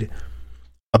need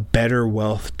a better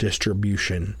wealth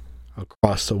distribution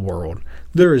across the world.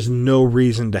 There is no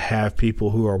reason to have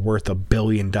people who are worth $1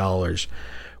 billion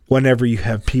whenever you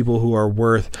have people who are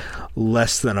worth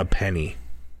less than a penny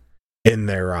in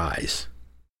their eyes.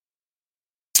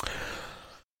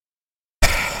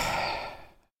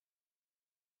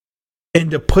 And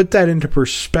to put that into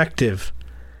perspective,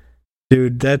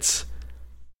 dude, that's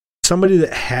somebody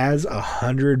that has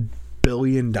 $100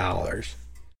 billion. $100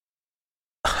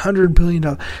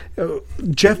 billion.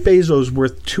 Jeff Bezos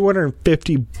worth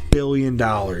 $250 billion.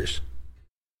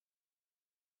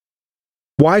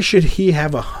 Why should he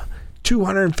have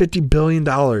 $250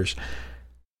 billion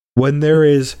when there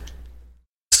is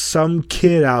some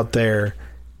kid out there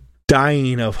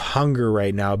dying of hunger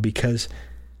right now because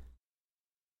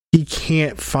he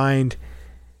can't find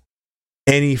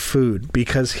any food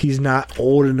because he's not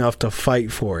old enough to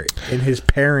fight for it and his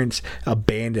parents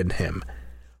abandoned him?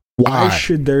 Why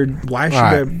should there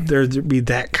be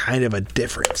that kind of a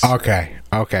difference?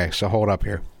 Okay, so hold up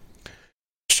here.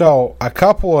 So a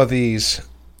couple of these,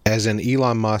 as in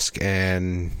Elon Musk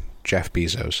and Jeff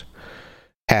Bezos,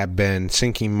 have been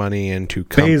sinking money into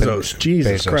companies. Bezos,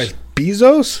 Jesus Christ.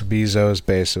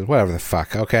 Bezos, whatever the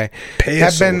fuck, okay.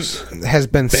 Bezos.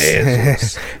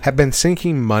 Have been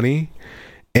sinking money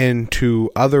into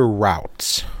other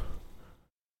routes.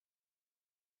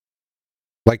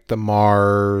 Like the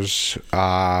Mars,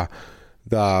 so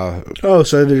they're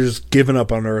just giving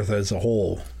up on Earth as a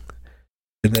whole.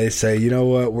 And they say, you know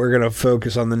what, we're going to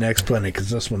focus on the next planet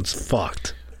because this one's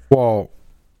fucked. Well,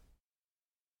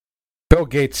 Bill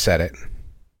Gates said it.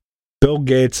 Bill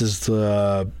Gates is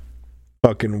the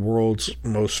fucking world's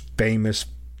most famous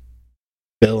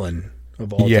villain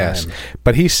of all time.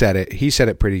 But he said it. He said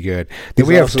it pretty good. That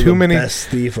we have too many best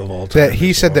thief of all time. That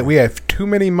he said that we have too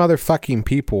many motherfucking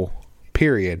people,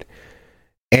 period,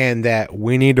 and that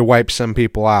we need to wipe some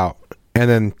people out and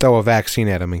then throw a vaccine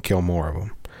at them and kill more of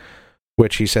them.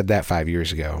 Which he said that 5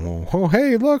 years ago. Well, oh,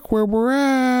 hey, look where we're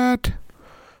at.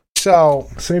 So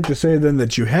safe to say then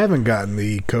that you haven't gotten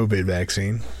the COVID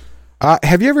vaccine.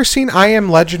 Have you ever seen I Am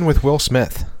Legend with Will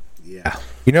Smith? Yeah.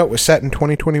 You know it was set in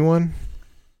 2021?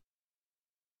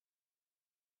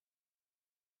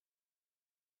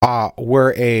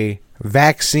 Where a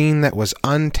vaccine that was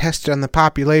untested on the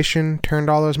population turned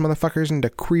all those motherfuckers into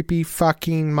creepy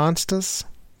fucking monsters?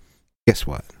 Guess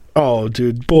what? Oh,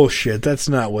 dude, bullshit. That's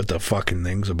not what the fucking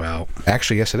thing's about.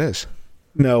 Actually, yes, it is.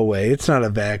 No way. It's not a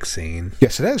vaccine.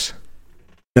 Yes, it is.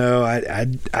 No, I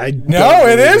No,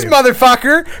 it is,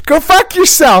 motherfucker. Go fuck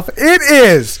yourself. It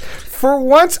is. For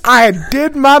once, I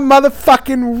did my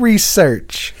motherfucking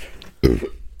research.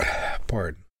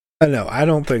 Pardon. No, I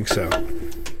don't think so.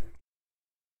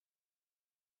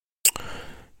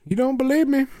 You don't believe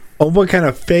me? On what kind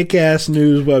of fake ass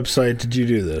news website did you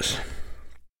do this?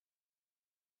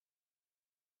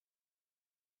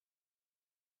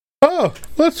 Oh,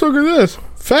 let's look at this.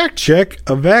 Fact check.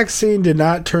 A vaccine did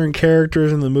not turn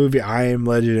characters in the movie I Am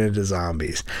Legend into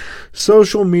zombies.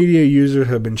 Social media users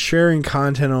have been sharing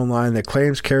content online that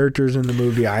claims characters in the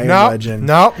movie I Am Legend.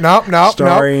 No.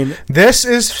 Starring. This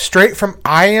is straight from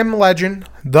I Am Legend,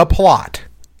 the plot.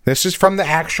 This is from the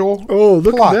actual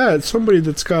look plot. at that. Somebody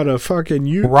that's got a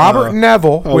fucking... Robert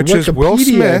Neville, which is Will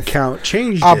Smith, account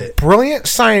changed a brilliant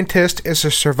scientist, is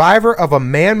a survivor of a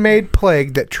man-made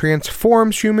plague that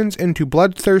transforms humans into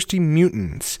bloodthirsty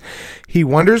mutants. He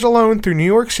wanders alone through New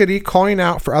York City, calling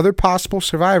out for other possible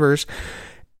survivors,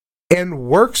 and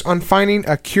works on finding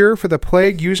a cure for the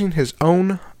plague using his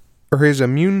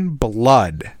immune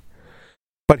blood.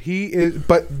 But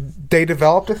they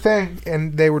developed a thing,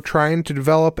 and they were trying to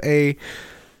develop a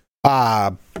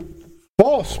false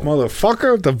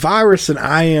motherfucker. The virus in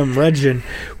I Am Legend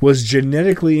was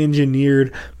genetically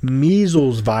engineered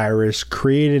measles virus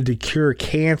created to cure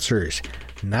cancers,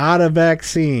 not a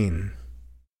vaccine.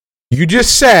 You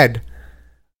just said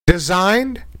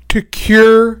designed to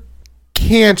cure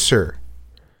cancer.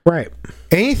 Right.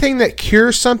 Anything that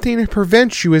cures something and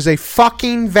prevents you is a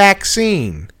fucking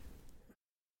vaccine.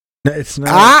 No, it's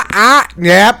not.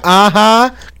 Yep,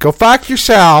 Go fuck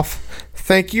yourself.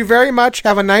 Thank you very much.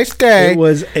 Have a nice day. It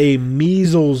was a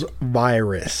measles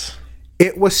virus.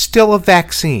 It was still a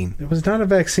vaccine. It was not a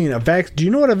vaccine. Do you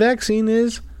know what a vaccine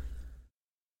is?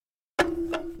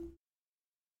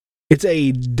 It's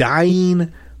a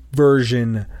dying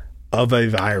version of a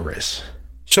virus.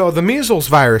 So the measles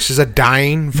virus is a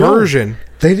dying version. No,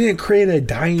 they didn't create a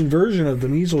dying version of the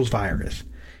measles virus.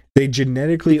 They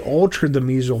genetically altered the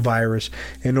measles virus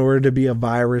in order to be a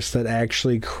virus that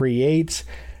actually creates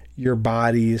your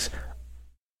body's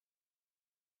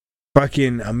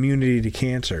fucking immunity to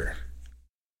cancer.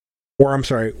 Or, I'm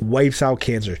sorry, wipes out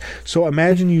cancer. So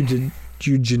imagine you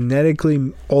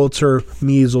genetically alter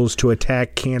measles to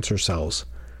attack cancer cells.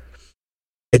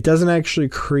 It doesn't actually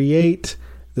create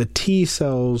the T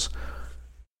cells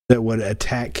that would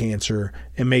attack cancer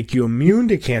and make you immune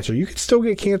to cancer. You could still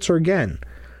get cancer again.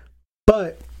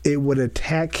 But it would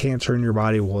attack cancer in your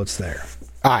body while it's there.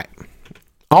 All right.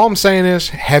 All I'm saying is,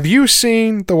 have you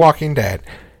seen The Walking Dead?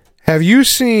 Have you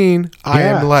seen I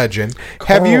Am Legend?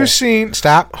 Carl, have you seen...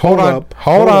 Stop. Hold on.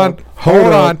 Hold on.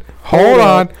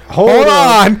 God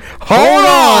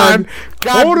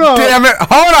damn it.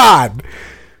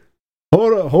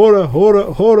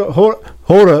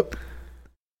 Hold up.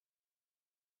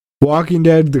 Walking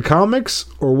Dead the comics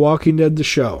or Walking Dead the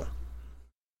show?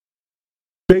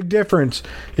 Big difference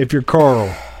if you're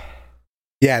Carl.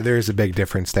 Yeah, there is a big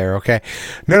difference there, okay?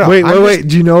 No. Wait.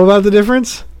 Do you know about the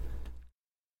difference?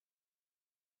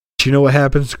 Do you know what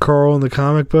happens to Carl in the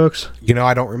comic books?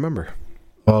 I don't remember.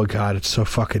 Oh, God, it's so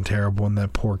fucking terrible in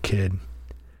that poor kid.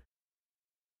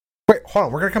 Wait, hold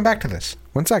on. We're going to come back to this.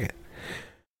 1 second.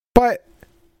 But,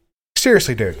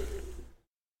 seriously, dude.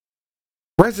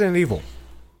 Resident Evil.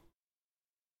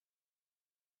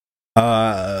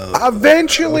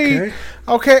 Eventually,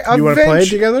 okay. You want to play it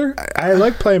together? I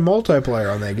like playing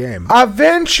multiplayer on that game.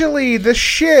 Eventually, the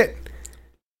shit.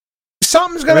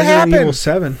 Something's gonna happen. Resident Evil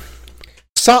 7.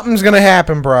 Something's gonna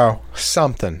happen, bro.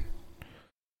 Something.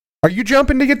 Are you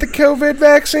jumping to get the COVID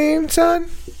vaccine, son?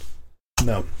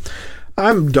 No,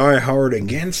 I'm diehard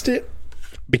against it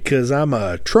because I'm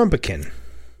a Trumpican.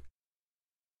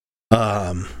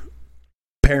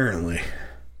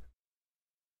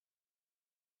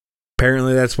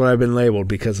 Apparently that's what I've been labeled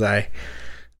because I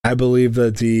believe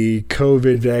that the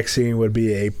COVID vaccine would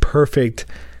be a perfect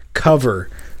cover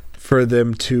for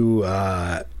them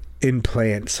to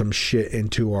implant some shit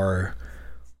into our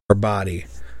body.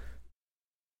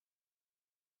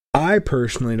 I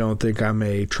personally don't think I'm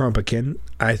a Trumpican.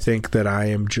 I think that I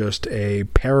am just a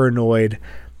paranoid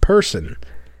person.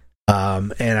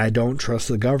 And I don't trust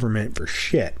the government for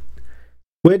shit.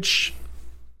 Which,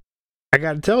 I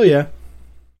gotta tell you,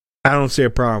 I don't see a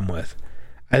problem with.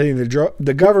 I think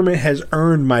the government has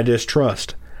earned my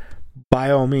distrust.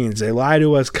 By all means. They lie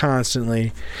to us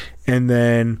constantly, and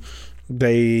then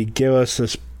they give us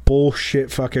this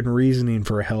bullshit fucking reasoning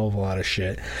for a hell of a lot of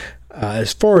shit.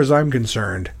 As far as I'm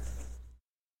concerned,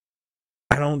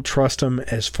 I don't trust them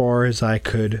as far as I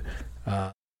could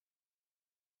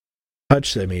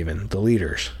touch them even, the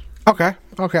leaders. Okay,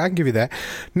 I can give you that.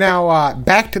 Now,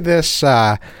 back to this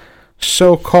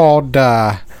so-called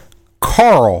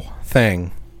Carl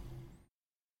thing.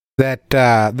 That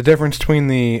the difference between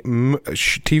the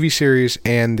TV series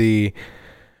and the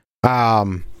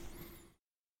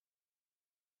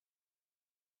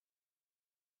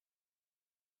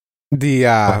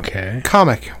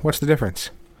comic. What's the difference?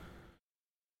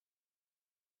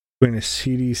 Between a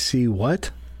CDC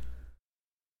what?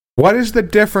 What is the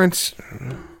difference?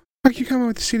 Fuck you coming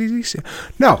with the CDC?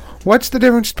 No. What's the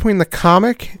difference between the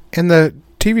comic and the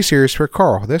TV series for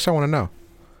Carl? This I want to know.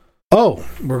 Oh,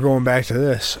 we're going back to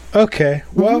this. Okay.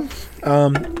 Well,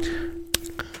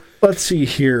 let's see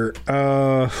here.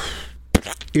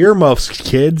 Earmuffs,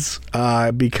 kids,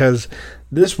 because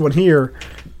this one here,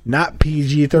 not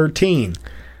PG-13.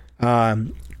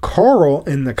 Carl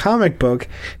in the comic book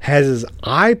has his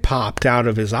eye popped out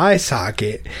of his eye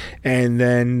socket, and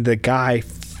then the guy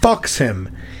fucks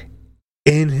him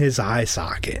in his eye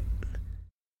socket.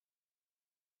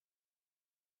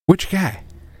 Which guy?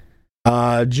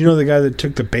 Do you know the guy that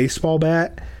took the baseball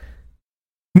bat?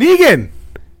 Negan!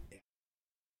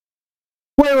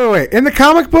 Wait. In the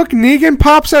comic book, Negan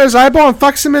pops out his eyeball and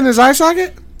fucks him in his eye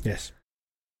socket? Yes.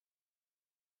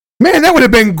 Man, that would have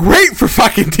been great for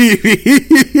fucking TV.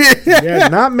 Yeah,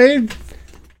 not made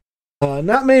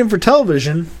for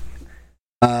television.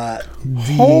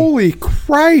 Holy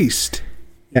Christ!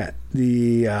 Yeah,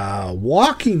 the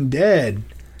Walking Dead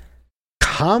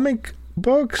comic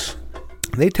books.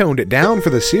 They toned it down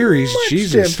for the series. Much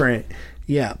Jesus, different.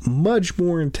 Yeah, much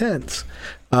more intense.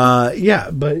 Yeah,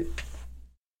 but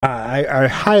I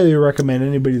highly recommend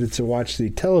anybody that's watched the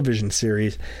television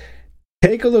series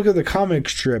take a look at the comic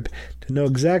strip to know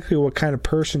exactly what kind of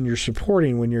person you're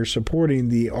supporting when you're supporting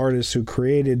the artist who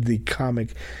created the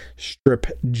comic strip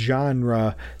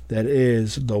genre that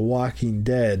is The Walking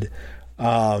Dead.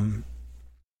 I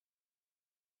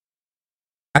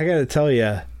gotta tell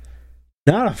you,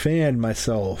 not a fan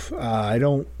myself. I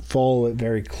don't follow it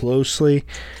very closely.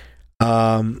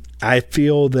 I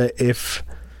feel that if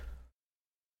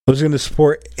I was going to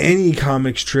support any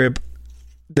comic strip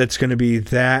that's going to be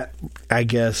that, I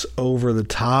guess, over the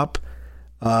top,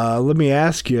 let me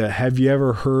ask you, have you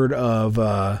ever heard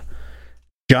of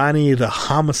Johnny the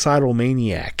Homicidal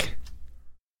Maniac?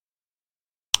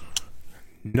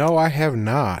 No, I have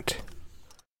not.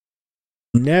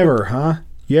 Never, huh?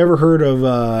 You ever heard of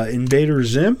Invader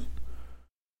Zim?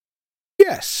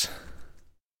 Yes.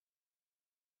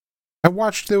 I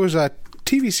watched, there was a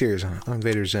TV series on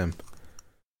Invader Zim.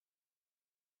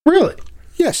 Really?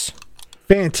 Yes.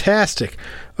 Fantastic.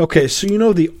 Okay, so you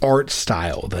know the art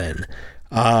style then.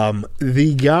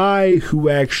 The guy who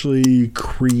actually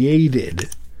created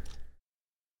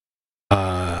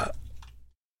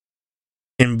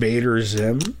Invader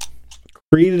Zim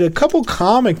created a couple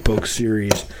comic book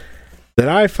series that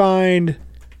I find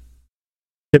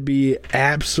to be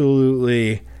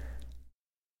absolutely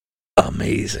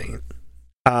amazing.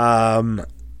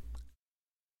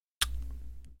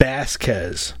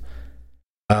 Vasquez.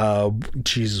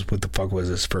 Jesus, what the fuck was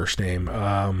his first name?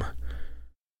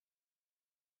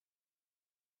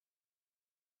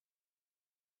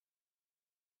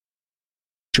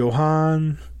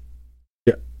 Johanna.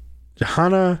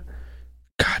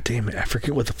 God damn it, I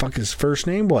forget what the fuck his first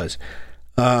name was.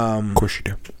 Of course you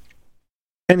do.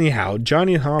 Anyhow,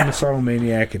 Johnny Homicidal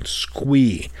Maniac and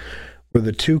Squee were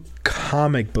the two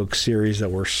comic book series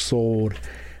that were sold.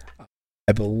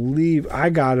 I believe I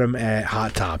got them at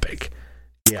Hot Topic.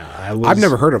 Yeah, I've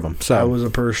never heard of them. So I was a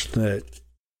person that.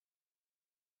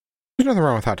 There's nothing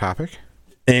wrong with Hot Topic.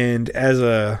 And as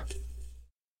a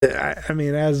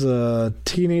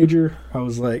teenager, I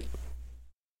was like,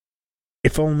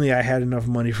 if only I had enough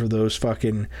money for those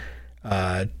fucking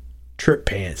trip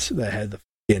pants that had the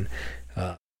fucking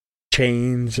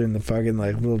chains and the fucking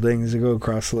like little things that go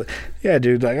across the. Yeah,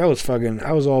 dude, like I was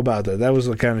all about that. That was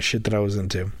the kind of shit that I was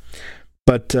into.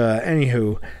 But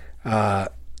anywho,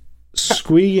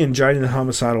 Squee and Johnny the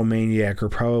Homicidal Maniac are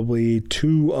probably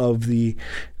two of the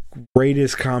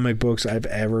greatest comic books I've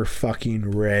ever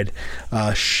fucking read.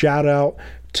 Shout out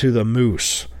to the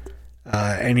Moose.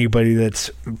 Anybody that's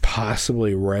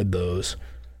possibly read those.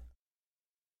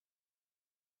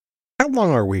 How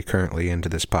long are we currently into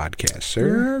this podcast, sir?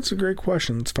 Yeah, that's a great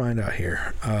question. Let's find out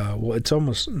here. Well, it's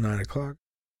almost 9:00.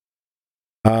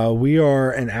 We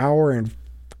are an hour and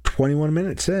 21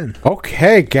 minutes in.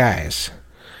 Okay, guys.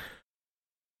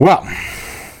 Well,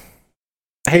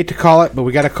 I hate to call it, but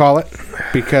we got to call it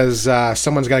because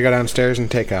someone's got to go downstairs and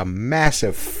take a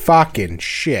massive fucking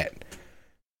shit.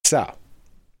 So,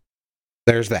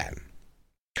 there's that.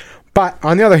 But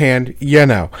on the other hand,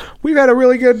 we've had a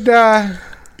really good, we've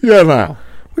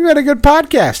had a good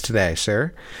podcast today,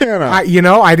 sir.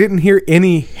 I didn't hear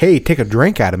any, hey, take a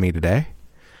drink out of me today.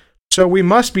 So we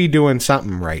must be doing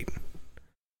something right.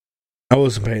 I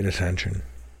wasn't paying attention.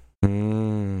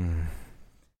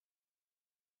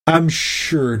 I'm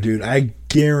sure, dude. I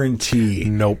guarantee.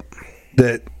 Nope.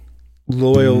 That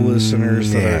loyal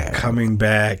listeners that are coming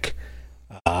back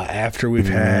after we've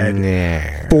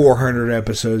had 400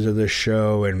 episodes of this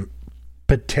show and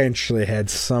potentially had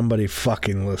somebody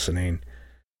fucking listening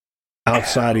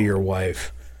outside of your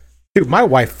wife. Dude, my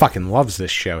wife fucking loves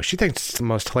this show. She thinks it's the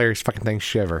most hilarious fucking thing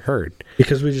she ever heard.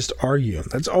 Because we just argue.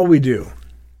 That's all we do.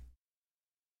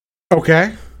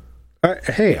 Okay.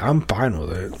 Hey, I'm fine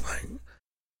with it. Like,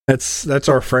 that's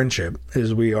our friendship,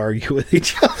 is we argue with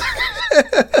each other.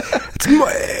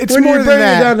 It's when more you than bring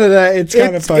that. it down to that, it's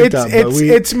kind of fucked up.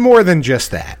 It's more than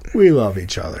just that. We love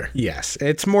each other. Yes,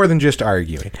 it's more than just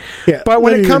arguing. Yeah, but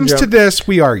when it comes to this,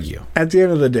 we argue. At the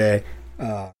end of the day,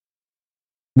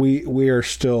 we are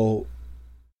still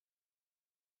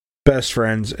best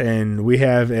friends, and we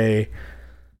have I'd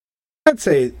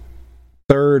say,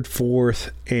 third,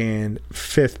 fourth, and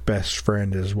fifth best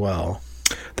friend as well.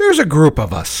 There's a group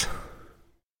of us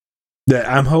that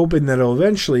I'm hoping that will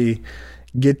eventually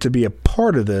get to be a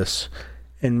part of this,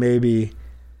 and maybe,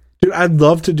 dude, I'd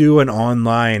love to do an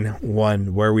online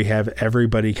one where we have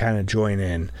everybody kind of join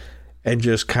in and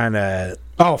just kind of.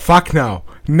 Oh fuck no!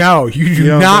 No, you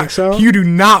do not. Think so? You do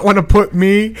not want to put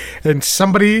me and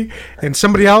somebody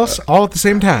else all at the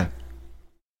same time.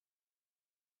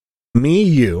 Me,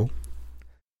 you.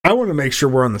 I want to make sure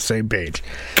we're on the same page.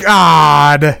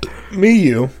 God, me,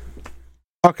 you.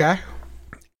 Okay.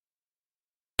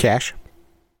 Cash.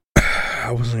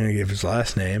 I wasn't going to give his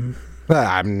last name.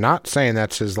 I'm not saying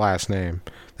that's his last name.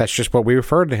 That's just what we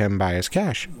referred to him by as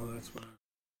Cash.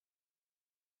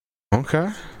 Okay.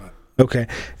 Okay.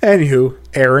 Anywho,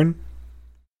 Aaron.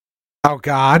 Oh,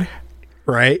 God.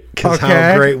 Right? Because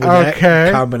how great would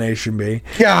that combination be?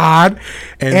 God.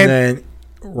 And then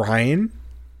Ryan.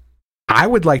 I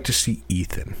would like to see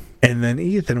Ethan. And then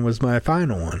Ethan was my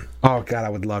final one. Oh, God, I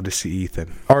would love to see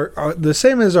Ethan. Our the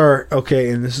same as our, okay,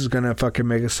 and this is going to fucking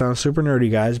make us sound super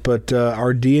nerdy, guys, but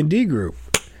our D&D group.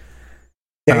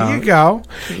 There you go.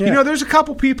 Yeah. There's a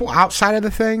couple people outside of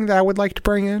the thing that I would like to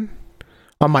bring in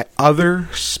on my other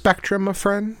spectrum of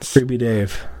friends. Creepy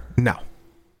Dave. No.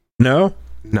 No?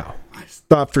 No. I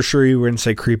thought for sure you were going to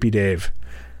say Creepy Dave.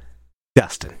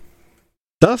 Dustin.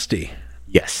 Dusty?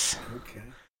 Yes.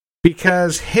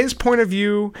 Because his point of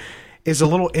view is a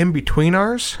little in between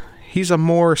ours. He's a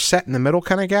more set in the middle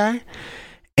kind of guy.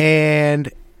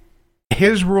 And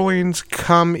his rulings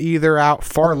come either out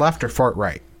far left or far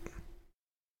right.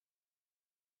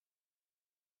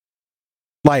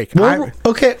 Like,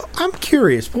 okay, I'm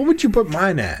curious. What would you put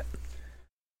mine at?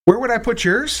 Where would I put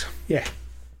yours? Yeah.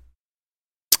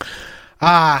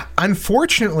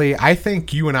 Unfortunately, I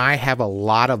think you and I have a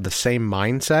lot of the same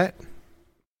mindset.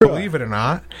 Believe it or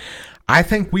not, I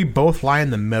think we both lie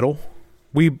in the middle.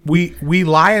 We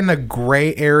lie in the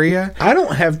gray area. I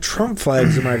don't have Trump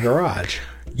flags in my garage.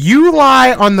 You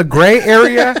lie on the gray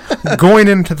area going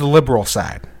into the liberal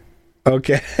side.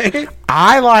 Okay.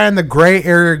 I lie in the gray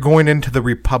area going into the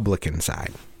Republican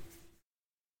side.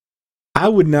 I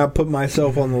would not put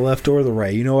myself on the left or the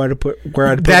right. You know where I'd put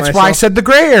myself? That's why I said the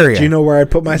gray area. Do you know where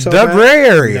I'd put myself? The gray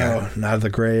area. No, not the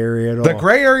gray area at all. The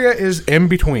gray area is in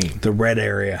between. The red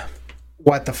area.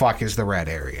 What the fuck is the red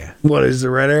area? What is the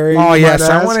red area? Oh, yes,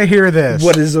 I want to hear this.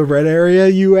 What is the red area,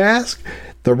 you ask?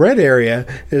 The red area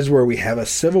is where we have a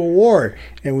civil war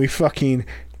and we fucking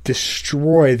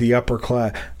destroy the upper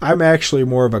class. I'm actually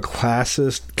more of a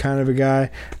classist kind of a guy.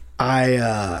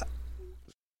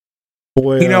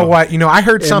 You know what? I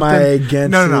heard something. Am I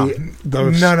against no.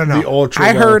 The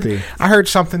ultra wealthy? I heard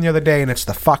something the other day, and it's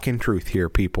the fucking truth here,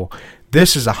 people.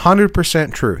 This is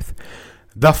 100% truth.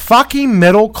 The fucking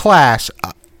middle class,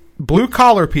 blue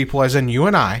collar people, as in you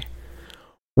and I,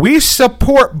 we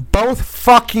support both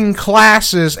fucking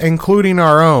classes, including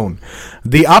our own.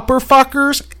 The upper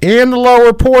fuckers and the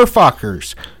lower poor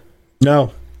fuckers.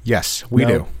 No. Yes, we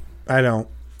do. I don't.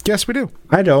 Yes, we do.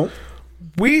 I don't.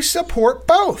 We support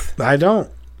both. I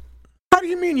don't. How do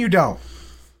you mean you don't?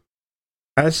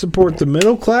 I support the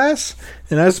middle class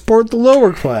and I support the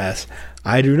lower class.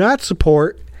 I do not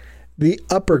support the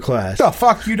upper class. The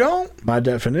fuck you don't? My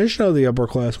definition of the upper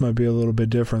class might be a little bit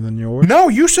different than yours. No,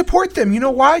 you support them. You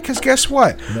know why? Because guess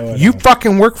what? No, you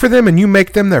fucking work for them and you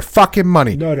make them their fucking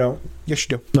money. No, I don't. Yes,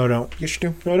 you do. No, I don't. Yes,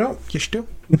 you do. No, I don't. Yes, you do.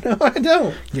 No, I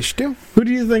don't. Yes, you do. Who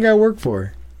do you think I work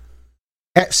for?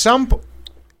 At some point.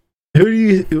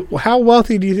 How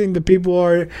wealthy do you think the people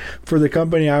are for the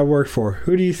company I work for?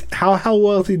 How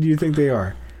wealthy do you think they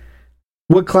are?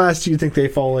 What class do you think they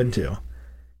fall into?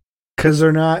 Because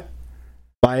they're not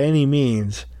by any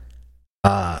means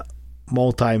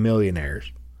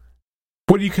multi-millionaires.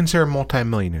 What do you consider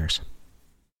multi-millionaires?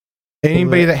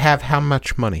 Anybody that have how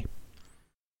much money?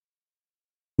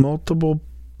 Multiple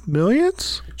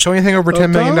millions? So anything over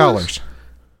 $10 million?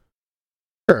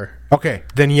 Sure. Okay,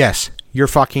 then yes, your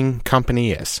fucking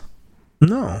company is.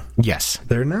 No. Yes.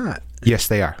 They're not. Yes,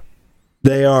 they are.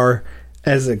 They are,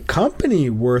 as a company,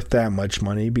 worth that much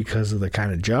money because of the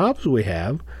kind of jobs we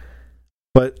have,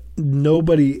 but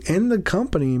nobody in the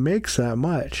company makes that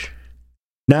much.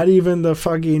 Not even the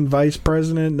fucking vice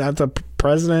president, not the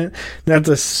president, not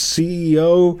the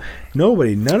CEO.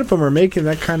 Nobody. None of them are making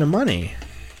that kind of money.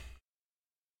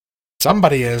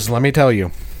 Somebody is, let me tell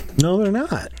you. No, they're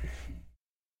not.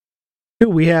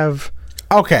 Dude, we have...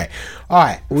 Okay. All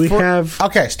right.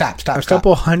 Okay, stop. A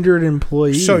couple hundred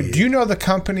employees. So, do you know the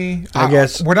company? I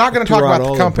guess we're not going to talk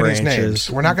about the company's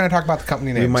names. We're not going to talk about the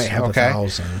company names. We might have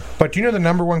 1,000. But do you know the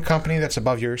number one company that's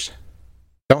above yours?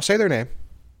 Don't say their name.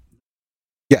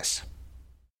 Yes.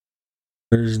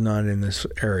 There's none in this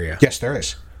area. Yes, there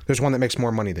is. There's one that makes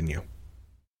more money than you.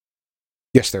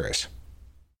 Yes, there is.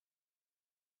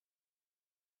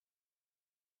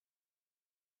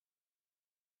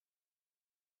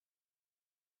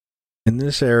 In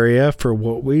this area, for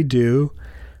what we do,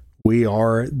 we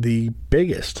are the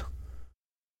biggest.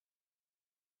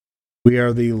 We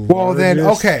are the largest. Well, then,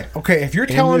 okay. If you're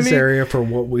telling me in this area for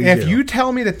what we do, if you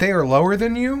tell me that they are lower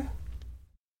than you,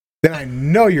 then I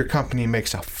know your company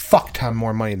makes a fuck ton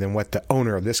more money than what the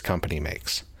owner of this company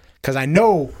makes. Because I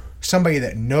know somebody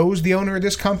that knows the owner of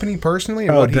this company personally.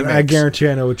 And what he makes. I guarantee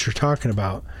I know what you're talking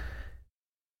about.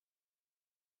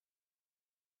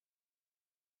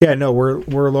 Yeah, no,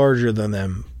 we're larger than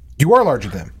them. You are larger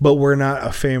than them. But we're not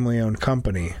a family-owned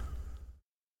company.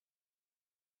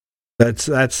 That's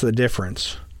the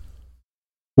difference.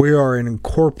 We are an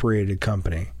incorporated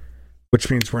company,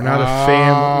 which means we're not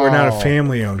a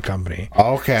family-owned company.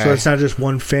 Okay. So it's not just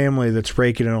one family that's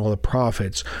raking in all the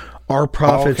profits. Our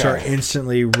profits are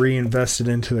instantly reinvested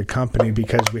into the company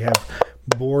because we have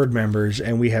board members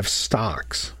and we have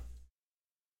stocks.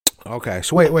 Okay.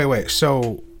 So wait.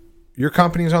 So your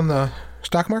company's on the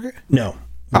stock market? No.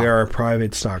 We are a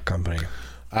private stock company.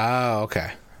 Oh,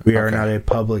 okay. We are not a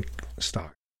public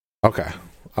stock. Okay.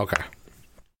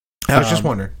 I was just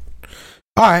wondering.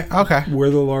 All right, okay. We're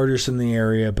the largest in the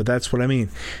area, but that's what I mean.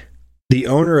 The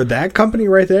owner of that company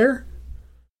right there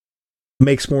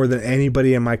makes more than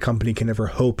anybody in my company can ever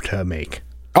hope to make.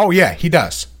 Oh, yeah, he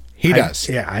does. He does.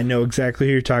 Yeah, I know exactly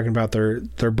who you're talking about.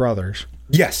 They're brothers.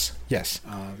 Yes. There's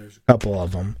a couple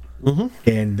of them. Mm-hmm.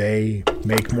 And they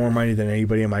make more money than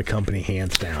anybody in my company,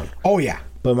 hands down. Oh, yeah.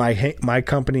 But my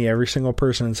company, every single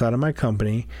person inside of my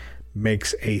company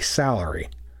makes a salary.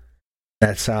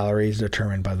 That salary is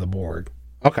determined by the board.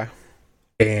 Okay.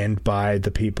 And by the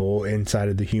people inside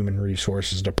of the human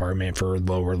resources department for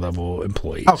lower level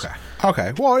employees.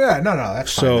 Okay. Well, yeah, no,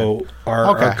 that's fine. So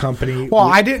our company... Well,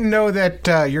 I didn't know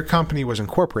that your company was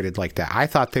incorporated like that. I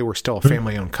thought they were still a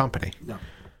family-owned company. No.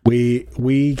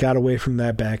 We got away from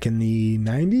that back in the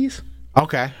 90s.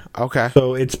 Okay.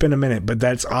 So it's been a minute, but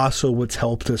that's also what's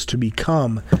helped us to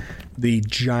become the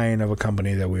giant of a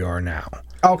company that we are now.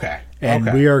 Okay.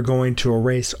 And we are going to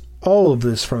erase all of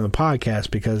this from the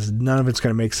podcast because none of it's going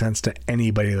to make sense to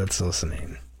anybody that's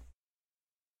listening.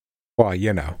 Well,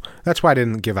 that's why I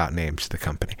didn't give out names to the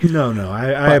company. No,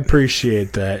 I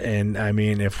appreciate that. And I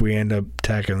mean, if we end up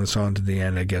tacking this on to the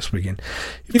end, I guess we can.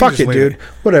 Fuck it, dude.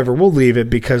 Whatever. We'll leave it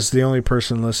because the only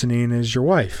person listening is your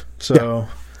wife. So,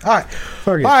 yeah. All right.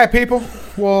 All right, people.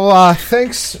 Well,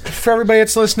 thanks for everybody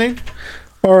that's listening.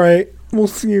 All right. We'll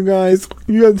see you guys.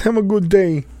 You guys have a good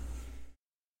day.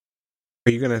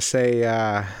 Are you going to say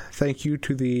thank you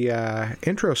to the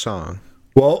intro song?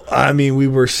 Well, I mean, we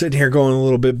were sitting here going a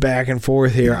little bit back and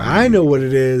forth here. I know what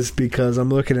it is because I'm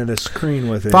looking at a screen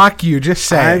with it. Fuck you. Just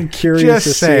say it. I'm curious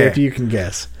to see if you can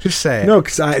guess. Just say it. No,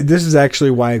 because this is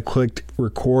actually why I clicked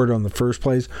record on the first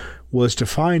place, was to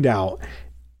find out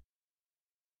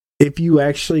if you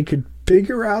actually could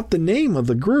figure out the name of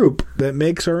the group that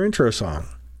makes our intro song.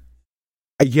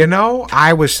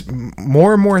 I was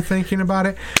more and more thinking about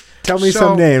it. Tell me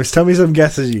some names. Tell me some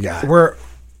guesses you got. We're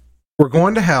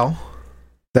going to hell.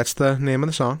 That's the name of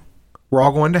the song. We're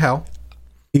all going to hell.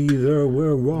 Either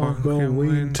we're all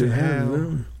going to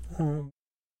hell.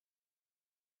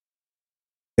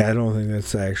 Yeah, I don't think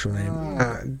that's the actual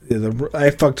name.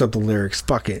 I fucked up the lyrics.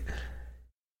 Fuck it.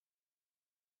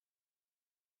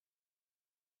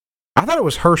 I thought it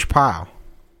was Hirsch Pile.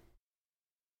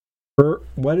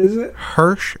 What is it?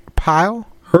 Hirsch Pile?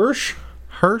 Hirsch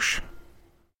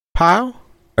Pile?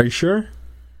 Are you sure?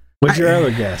 What's your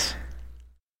other guess?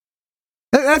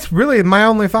 That's really my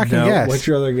only fucking guess. What's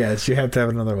your other guess? You have to have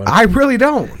another one. I really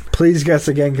don't. Please guess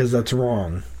again, because that's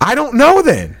wrong. I don't know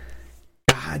then.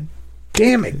 God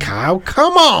damn it, Kyle.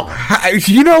 Come on.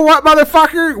 You know what,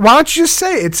 motherfucker? Why don't you just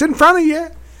say it? It's in front of you.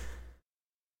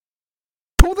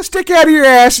 Pull the stick out of your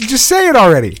ass and just say it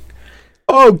already.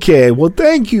 Okay, well,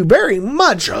 thank you very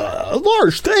much. A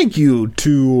large thank you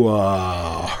to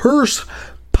Hearst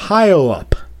Pile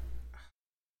Up.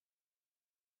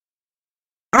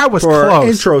 I was for close. Our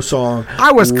intro song.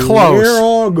 I was close. We're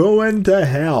all going to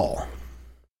hell.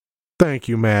 Thank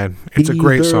you, man. It's a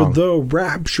great song. The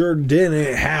rapture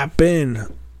didn't happen,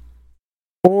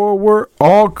 or we're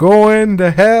all going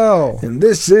to hell. And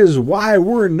this is why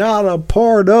we're not a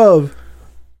part of.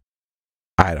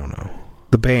 I don't know.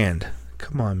 The band.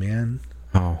 Come on, man.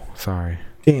 Oh, sorry.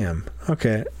 Damn.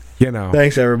 Okay. You know.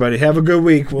 Thanks, everybody. Have a good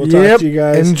week. We'll talk to you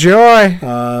guys. Enjoy.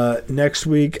 Next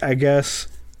week, I guess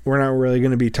we're not really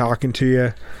going to be talking to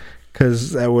you,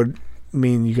 because that would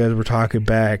mean you guys were talking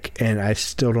back, and I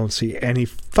still don't see any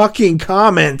fucking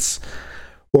comments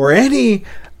or any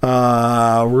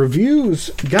reviews.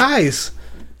 Guys,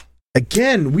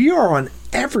 again, we are on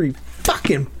every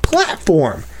fucking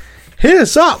platform. Hit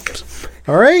us up.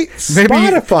 All right,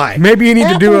 Spotify. Maybe you need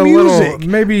Apple to do a Music. little.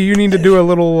 Maybe you need to do a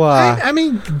little. I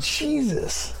mean,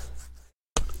 Jesus.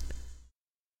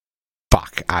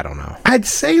 Fuck, I don't know. I'd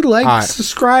say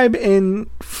subscribe, and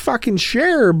fucking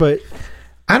share, but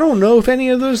I don't know if any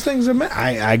of those things are.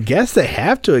 I guess they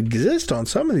have to exist on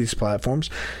some of these platforms.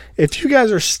 If you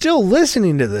guys are still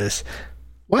listening to this,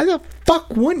 why the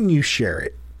fuck wouldn't you share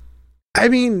it? I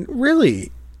mean,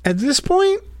 really, at this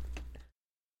point,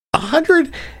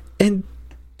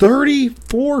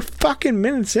 134 fucking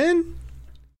minutes in,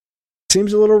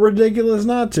 seems a little ridiculous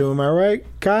not to. Am I right,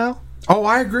 Kyle? Oh,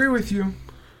 I agree with you.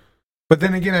 But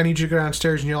then again, I need you to go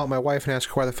downstairs and yell at my wife and ask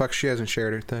her why the fuck she hasn't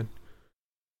shared it then.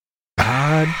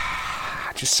 God.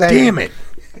 Just say damn it.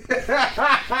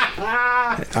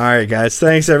 All right, guys.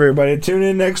 Thanks, everybody. Tune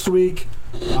in next week.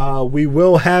 We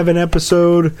will have an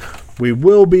episode. We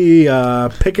will be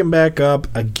picking back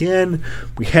up again.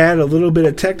 We had a little bit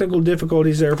of technical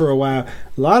difficulties there for a while.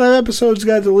 A lot of episodes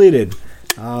got deleted.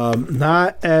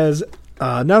 Not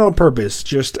on purpose,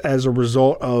 just as a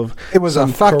result of it was a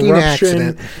fucking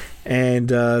accident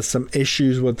and some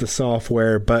issues with the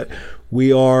software. But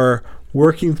we are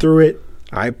working through it.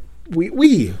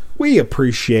 We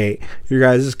appreciate your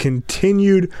guys'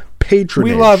 continued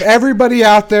patronage. We love everybody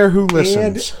out there who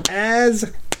listens. And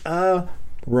as a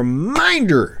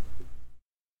reminder,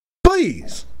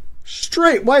 please,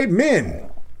 Straight White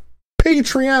Men,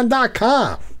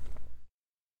 Patreon.com.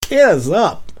 Hit us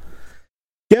up.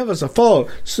 Give us a follow.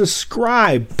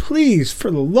 Subscribe, please,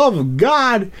 for the love of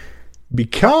God.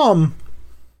 Become.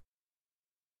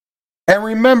 And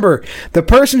remember, the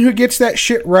person who gets that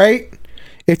shit right,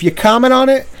 if you comment on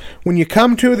it, when you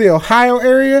come to the Ohio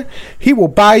area, he will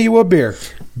buy you a beer.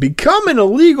 Become an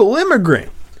illegal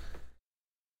immigrant.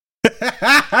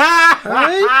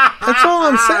 Right? That's all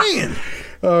I'm saying.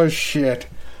 Oh, shit.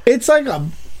 It's like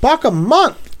 $1 a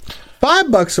month.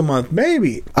 $5 a month,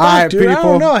 maybe. All right, dude, people. I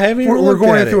don't know. We're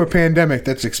going through a pandemic.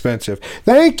 That's expensive.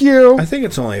 Thank you. I think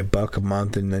it's only $1 a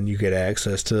month, and then you get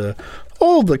access to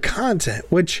all the content,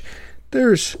 which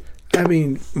there's,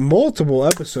 multiple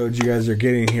episodes you guys are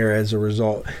getting here as a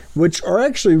result, which are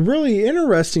actually really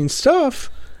interesting stuff.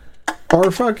 Our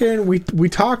fucking, we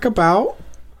talk about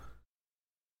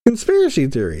conspiracy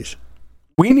theories.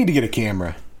 We need to get a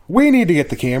camera. We need to get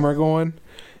the camera going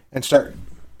and start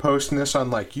posting this on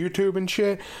like YouTube and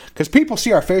shit, because people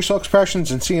see our facial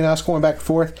expressions and seeing us going back and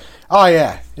forth. Oh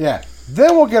yeah,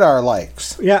 then we'll get our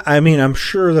likes. Yeah, I'm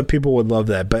sure that people would love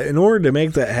that, but in order to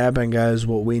make that happen, guys,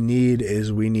 what we need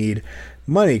is money,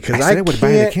 because I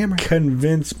can't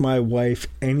convince my wife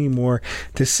anymore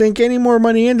to sink any more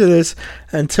money into this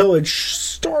until it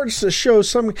starts to show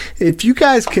some. If you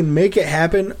guys can make it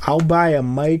happen, I'll buy a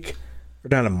mic, or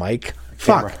not a mic,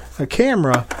 a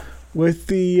camera with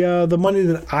the money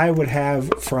that I would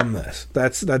have from this.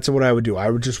 That's what I would do. I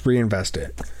would just reinvest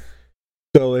it.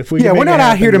 So if we we're not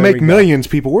out here to make millions,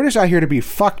 people. We're just out here to be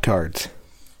fucktards.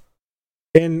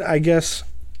 And I guess,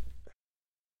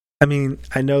 I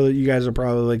know that you guys are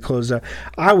probably closed out.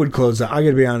 I would close out. I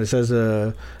gotta be honest, as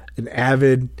an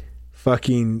avid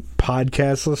fucking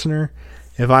podcast listener,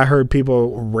 if I heard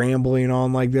people rambling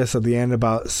on like this at the end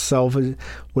about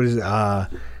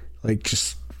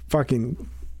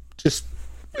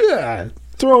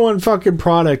throwing fucking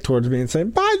product towards me and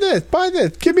saying, buy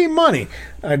this, give me money,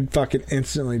 I'd fucking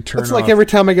instantly turn It's off. like every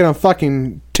time I get on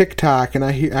fucking TikTok and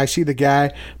I see the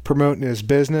guy promoting his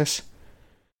business.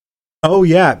 Oh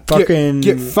yeah, fucking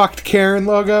get fucked Karen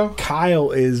logo. Kyle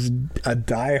is a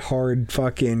diehard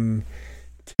fucking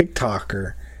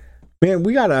TikToker. Man,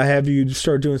 we gotta have you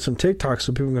start doing some TikToks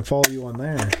so people can follow you on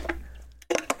there.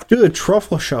 Do the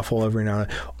truffle shuffle every now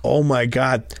and then. Oh my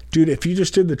god, dude! If you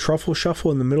just did the truffle shuffle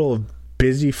in the middle of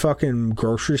busy fucking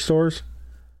grocery stores,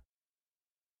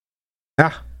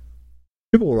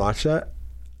 people will watch that.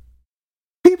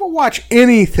 People watch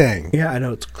anything. Yeah, I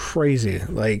know, it's crazy.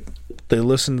 Like, they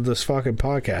listen to this fucking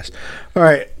podcast. All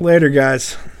right, later,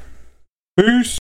 guys. Peace.